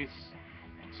wrinkle piece.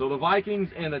 So the Vikings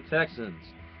and the Texans.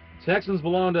 Texans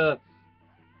belong to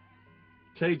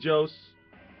K. Jose,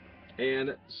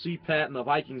 and C-Pat and the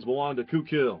Vikings belong to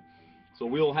Kukil. So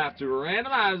we'll have to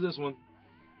randomize this one.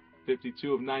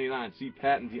 52 of 99,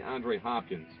 C-Pat and DeAndre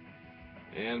Hopkins.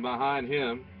 And behind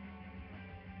him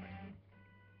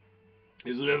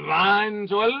is Levine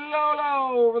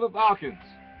Toilolo for the Falcons.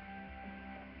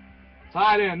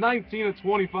 Tight end, 19 of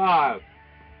 25.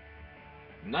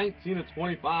 19 of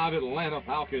 25 Atlanta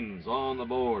Falcons on the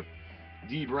board.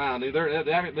 D. Brown, they've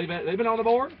been on the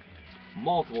board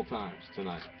multiple times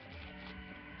tonight.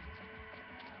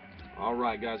 All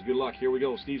right, guys, good luck. Here we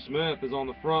go. Steve Smith is on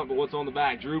the front, but what's on the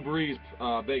back? Drew Brees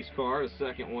base card, a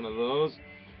second one of those.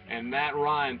 And Matt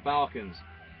Ryan, Falcons.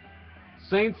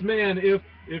 Saints, man, if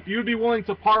you'd be willing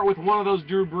to part with one of those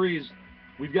Drew Brees,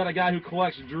 we've got a guy who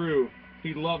collects Drew.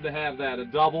 He'd love to have that, a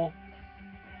double.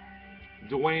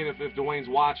 Dwayne, if Dwayne's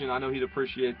watching, I know he'd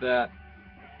appreciate that.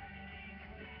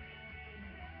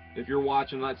 If you're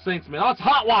watching that Saints man, oh, it's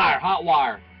Hot Wire, Hot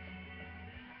Wire.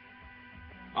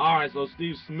 All right, so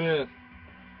Steve Smith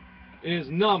is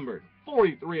numbered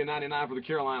 43/99 for the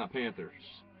Carolina Panthers.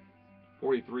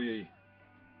 43.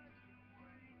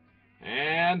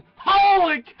 And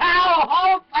holy cow,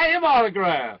 Hall of Fame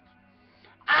autograph.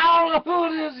 I don't know who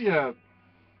it is yet.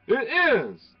 It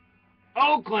is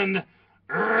Oakland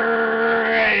Raiders.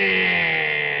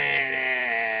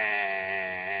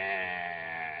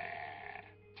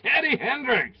 Teddy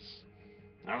Hendricks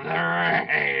of the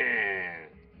Raiders.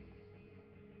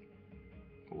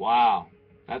 Wow,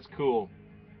 that's cool.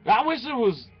 I wish it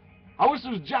was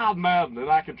John Madden and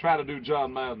I could try to do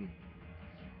John Madden.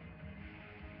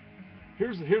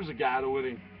 Here's a guy to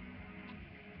winning.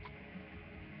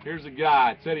 Here's a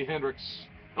guy, Teddy Hendricks,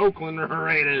 Oakland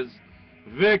Raiders.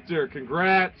 Victor,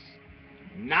 congrats.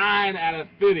 9 out of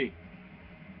 50.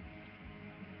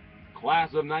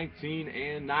 Class of 19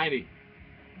 and 90.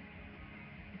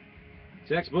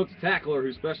 Textbook tackler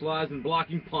who specialized in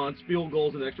blocking punts, field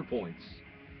goals, and extra points.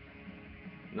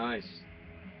 Nice.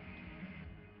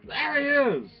 There he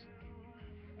is.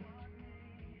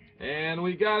 And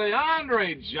we got a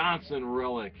Andre Johnson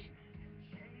relic.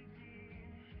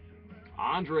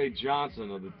 Andre Johnson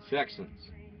of the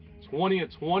Texans.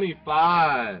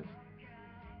 20/25.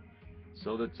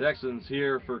 So the Texans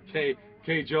here for K.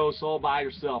 Joe, all by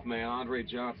yourself, man. Andre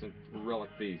Johnson relic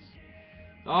piece.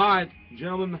 All right,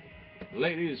 gentlemen,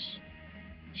 ladies,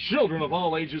 children of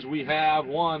all ages, we have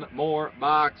one more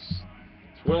box.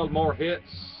 12 more hits.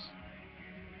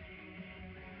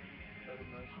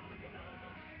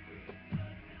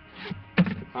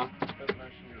 Huh?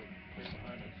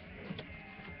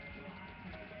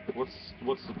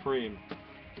 What's Supreme?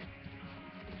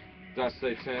 Did I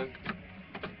say 10?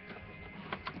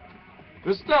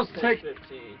 This does take 15,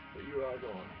 but you are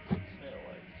going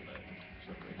snail-like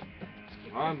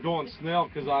tonight. I'm going snail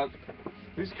because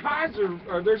these cards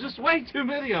are there's just way too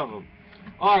many of them.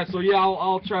 All right, so yeah,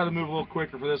 I'll try to move a little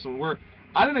quicker for this one.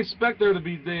 I didn't expect there to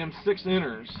be damn 6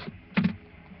 inners. I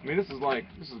mean, this is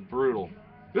brutal.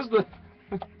 This is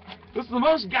the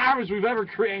most garbage we've ever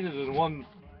created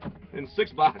in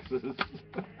 6 boxes.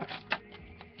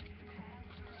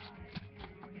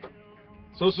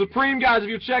 So Supreme, guys, if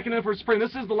you're checking in for Supreme,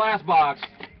 this is the last box.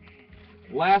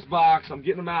 Last box. I'm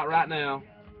getting them out right now.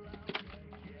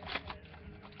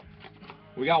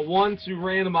 We got 1 to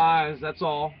randomize. That's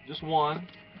all. Just 1.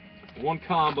 1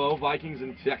 combo. Vikings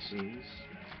and Texans.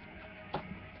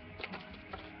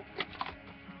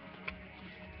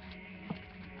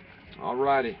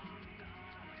 Alrighty.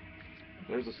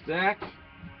 There's a stack.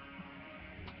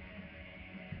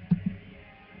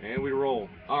 And we roll.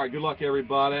 Alright, good luck,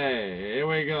 everybody. Here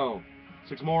we go.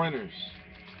 6 more inners.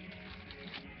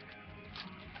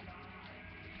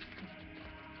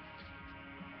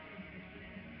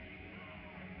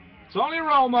 Tony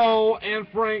Romo and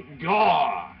Frank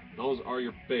Gore. Those are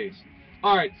your face.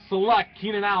 Alright, select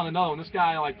Keenan Allen, another one. This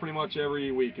guy, like, pretty much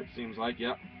every week, it seems like.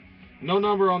 Yep. No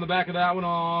number on the back of that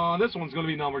one. This one's going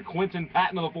to be numbered. Quentin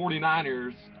Patton of the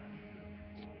 49ers.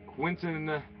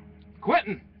 Quentin.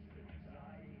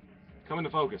 Come into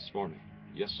focus for me.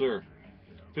 Yes, sir.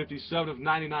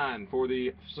 57/99 for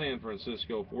the San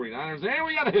Francisco 49ers. And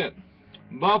we got a hit.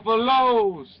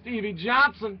 Buffalo, Stevie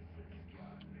Johnson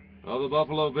of the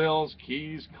Buffalo Bills.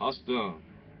 Keys Custom.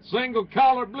 Single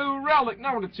color blue relic,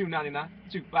 number to 299.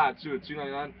 252 at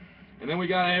 299. And then we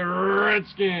got a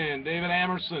Redskin, David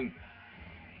Amerson.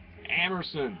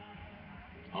 Amerson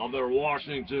of the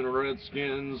Washington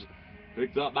Redskins.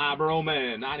 Picked up by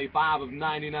Broman.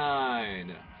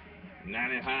 95/99.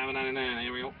 95/99.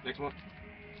 Here we go. Next one.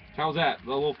 How's that? A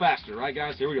little faster, right,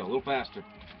 guys? Here we go. A little faster.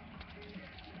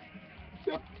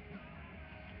 Yep.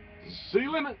 C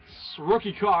Limits.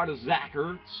 Rookie card of Zach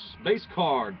Ertz. Base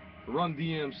card. Run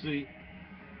DMC.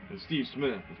 And Steve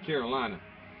Smith of Carolina.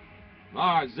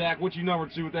 All right, Zach, what you number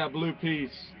 2 with that blue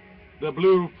piece? The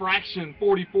blue fraction,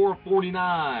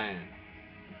 44/49.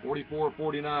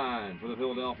 44/49 for the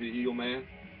Philadelphia Eagle man.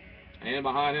 And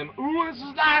behind him, ooh, this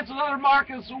is nice. Another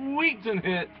Marcus Wheaton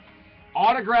hit.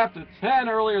 Autographed to 10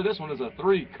 earlier. This one is a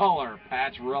 3-color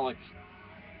patch relic.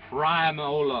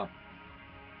 Primola.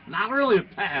 Not really a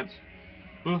patch,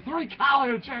 but a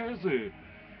 3-color jersey.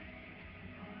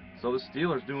 So the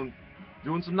Steelers doing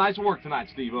some nice work tonight,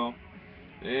 Steve-O.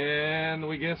 And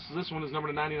we guess this one is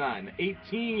number 99.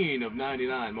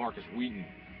 18/99, Marcus Wheaton.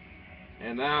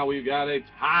 And now we've got a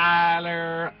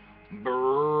Tyler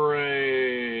Bray.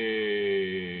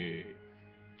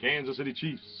 Kansas City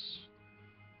Chiefs.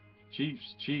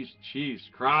 Chiefs.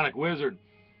 Chronic Wizard.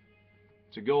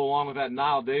 to go along with that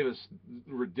Nile Davis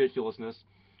ridiculousness.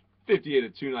 58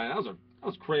 at 299. That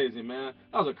was crazy, man.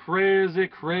 That was a crazy,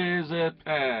 crazy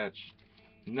patch.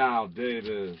 Nile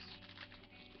Davis.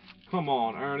 Come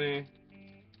on, Ernie.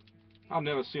 I've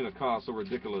never seen a card so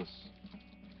ridiculous.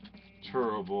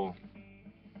 Terrible.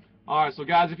 Alright, so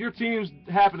guys, if your teams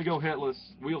happen to go hitless,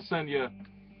 we'll send you...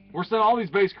 We're sending all these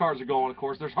base cards are going, of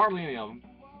course. There's hardly any of them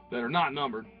that are not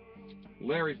numbered.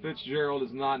 Larry Fitzgerald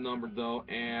is not numbered, though.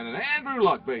 And an Andrew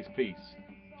Luck base piece.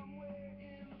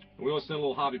 We'll send a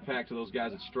little hobby pack to those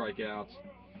guys that strike out.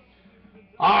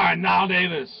 Alright, Nile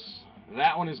Davis.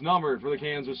 That one is numbered for the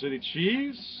Kansas City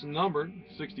Chiefs. Numbered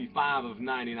 65 of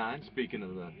 99. Speaking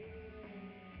of the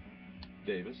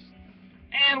Davis.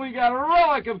 And we got a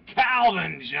relic of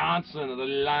Calvin Johnson of the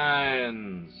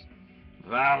Lions.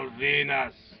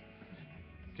 Valvinas.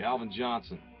 Calvin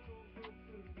Johnson.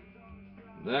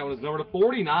 That one is numbered to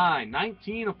 49.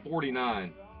 19 of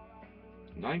 49.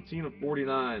 19 of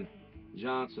 49.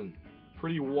 Johnson.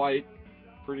 Pretty white.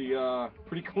 Pretty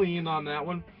clean on that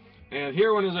one. And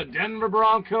here one is a Denver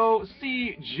Bronco,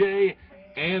 C.J.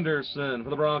 Anderson for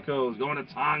the Broncos. Going to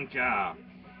Tonka.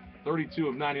 32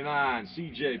 of 99.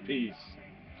 C.J. piece.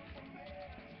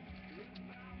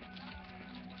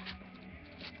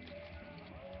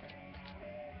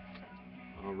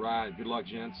 Alright, good luck,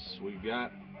 gents. We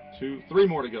got 3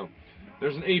 more to go.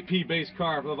 There's an AP base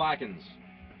card for the Vikings.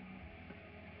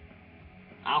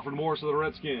 Alfred Morris of the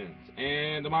Redskins.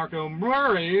 And DeMarco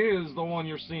Murray is the one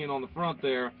you're seeing on the front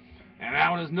there. And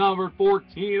that one is numbered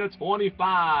 14 of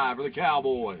 25 for the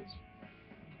Cowboys.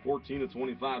 14 of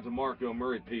 25 DeMarco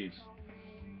Murray piece.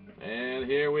 And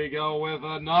here we go with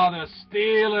another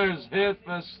Steelers hit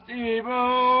for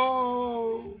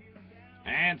Steve-O.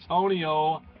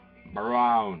 Antonio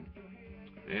Brown.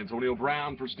 Antonio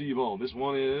Brown for Steve-O. This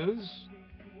one is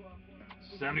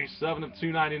 77 of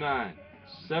 299.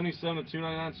 77 of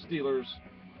 299 Steelers.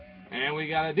 And we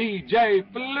got a DJ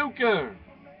Fluker.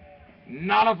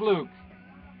 Not a fluke.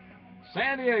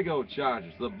 San Diego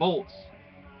Chargers. The Bolts.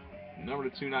 Number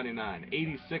to 299.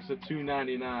 86 of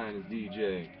 299 is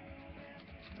DJ.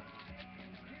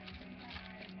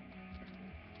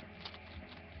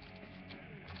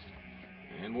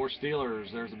 And more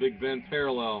Steelers. There's a Big Ben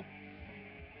parallel.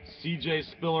 CJ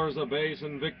Spiller's a base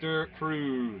and Victor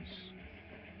Cruz.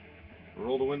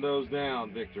 Roll the windows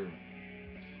down, Victor.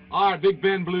 Alright, Big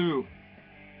Ben blue.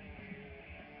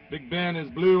 Big Ben is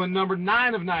blue and numbered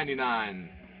 9 of 99.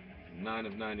 9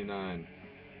 of 99.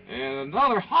 And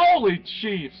another, holy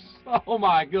Chiefs. Oh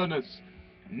my goodness.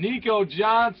 Nico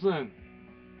Johnson.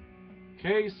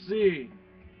 KC.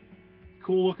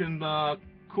 Cool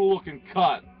looking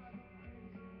cut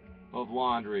of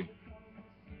laundry.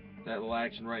 That little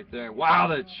action right there. Wow,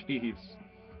 the Chiefs.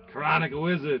 Chronic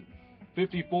Wizard.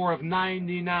 54 of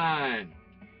 99.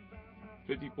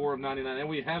 54 of 99. And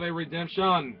we have a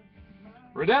redemption.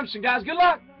 Redemption, guys. Good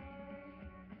luck.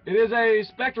 It is a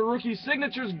Spectra Rookie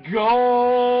Signatures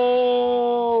Gold.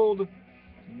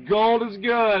 Gold is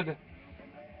good.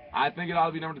 I think it ought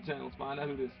to be number 10. Let's find out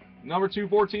who it is. Number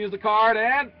 214 is the card.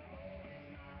 And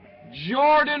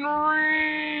Jordan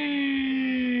Reed.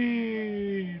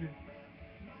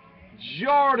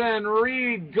 Jordan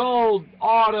Reed Gold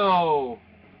Auto.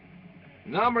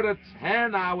 Number to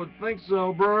 10, I would think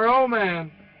so, bro,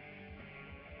 man.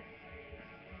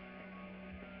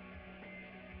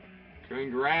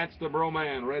 Congrats to bro,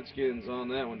 man. Redskins on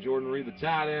that one. Jordan Reed, the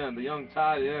tight end, the young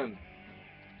tight end.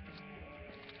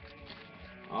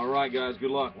 All right, guys, good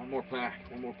luck. One more pack.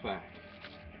 One more pack.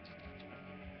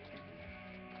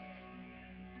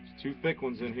 There's 2 thick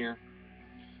ones in here.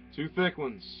 2 thick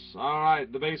ones. All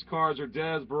right, the base cards are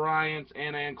Dez Bryant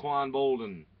and Anquan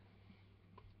Bolden.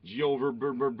 Gio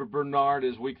Bernard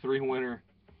is Week 3 winner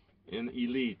in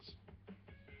Elite.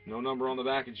 No number on the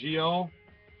back of Gio.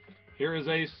 Here is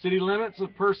a City Limits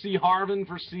of Percy Harvin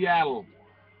for Seattle.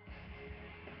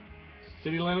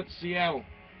 City Limits, Seattle.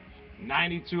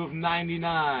 92 of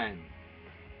 99.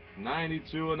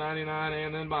 92 of 99.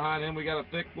 And then behind him we got a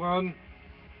thick one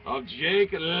of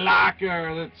Jake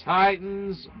Locker, the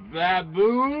Titans.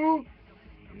 Babu.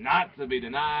 Not to be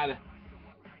denied.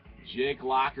 Jake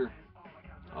Locker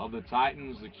of the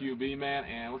Titans, the QB man.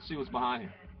 And let's see what's behind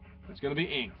him. It's going to be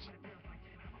inked.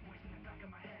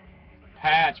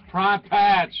 Patch, prime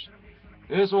patch.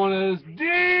 This one is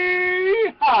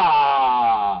D-Hops.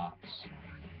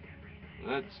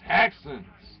 The Texans.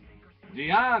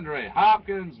 DeAndre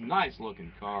Hopkins. Nice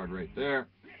looking card right there.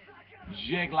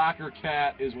 Jake Locker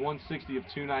Cat is 160 of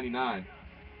 299.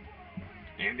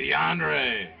 And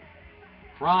DeAndre.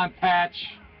 Prime patch.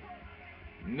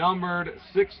 Numbered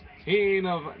 16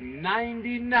 of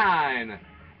 99.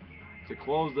 to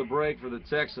close the break for the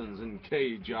Texans and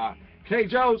K-Joes.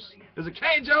 Is it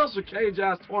K-Joes or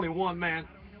K-Joes 21, man?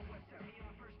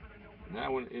 And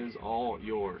that one is all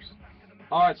yours.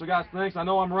 All right, so guys, thanks. I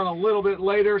know I'm running a little bit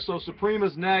later, so Supreme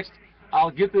is next.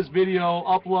 I'll get this video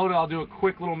uploaded. I'll do a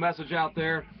quick little message out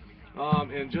there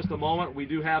in just a moment. We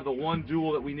do have the one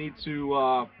duel that we need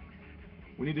to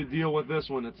deal with. This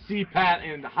one. It's CPAT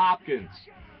and Hopkins.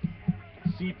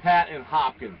 CPAT and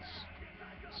Hopkins.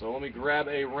 So let me grab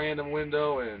a random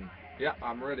window, and yeah,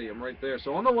 I'm ready. I'm right there.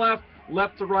 So on the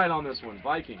left to right on this one,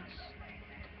 Vikings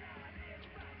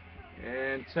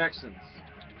and Texans.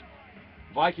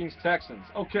 Vikings, Texans.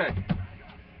 Okay.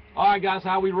 All right, guys,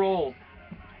 how we roll.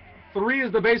 3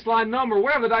 is the baseline number.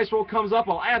 Wherever the dice roll comes up,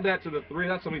 I'll add that to the 3.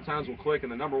 That's how many times we'll click,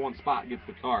 and the number 1 spot gets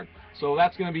the card. So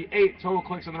that's going to be 8 total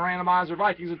clicks in the randomizer.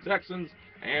 Vikings and Texans,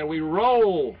 and we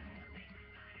roll.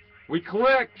 We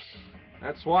click.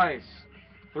 That's twice.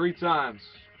 3 times.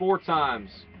 4 times.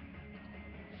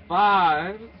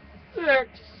 5, 6,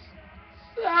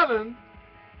 7.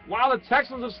 Wow, the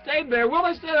Texans have stayed there. Will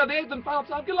they stay there the 8th and final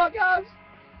time? Good luck, guys.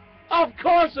 Of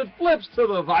course it flips to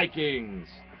the Vikings.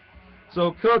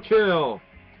 So Cookhill.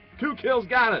 Cookhill's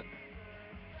got it.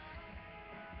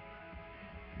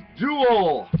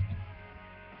 Duel.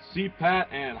 CPAT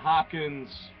and Hopkins,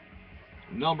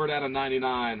 numbered at a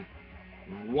 99.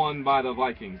 Won by the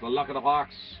Vikings. The luck of the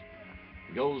Hawks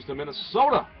goes to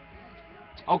Minnesota.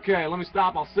 Okay, let me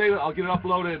stop. I'll save it. I'll get it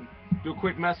uploaded. Do a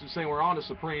quick message saying we're on to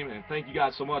Supreme, and thank you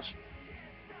guys so much.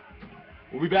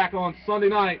 We'll be back on Sunday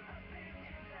night,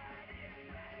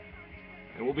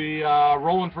 and we'll be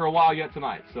rolling for a while yet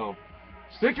tonight. So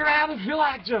stick around if you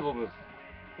like, gentlemen.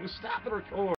 We'll stop and record.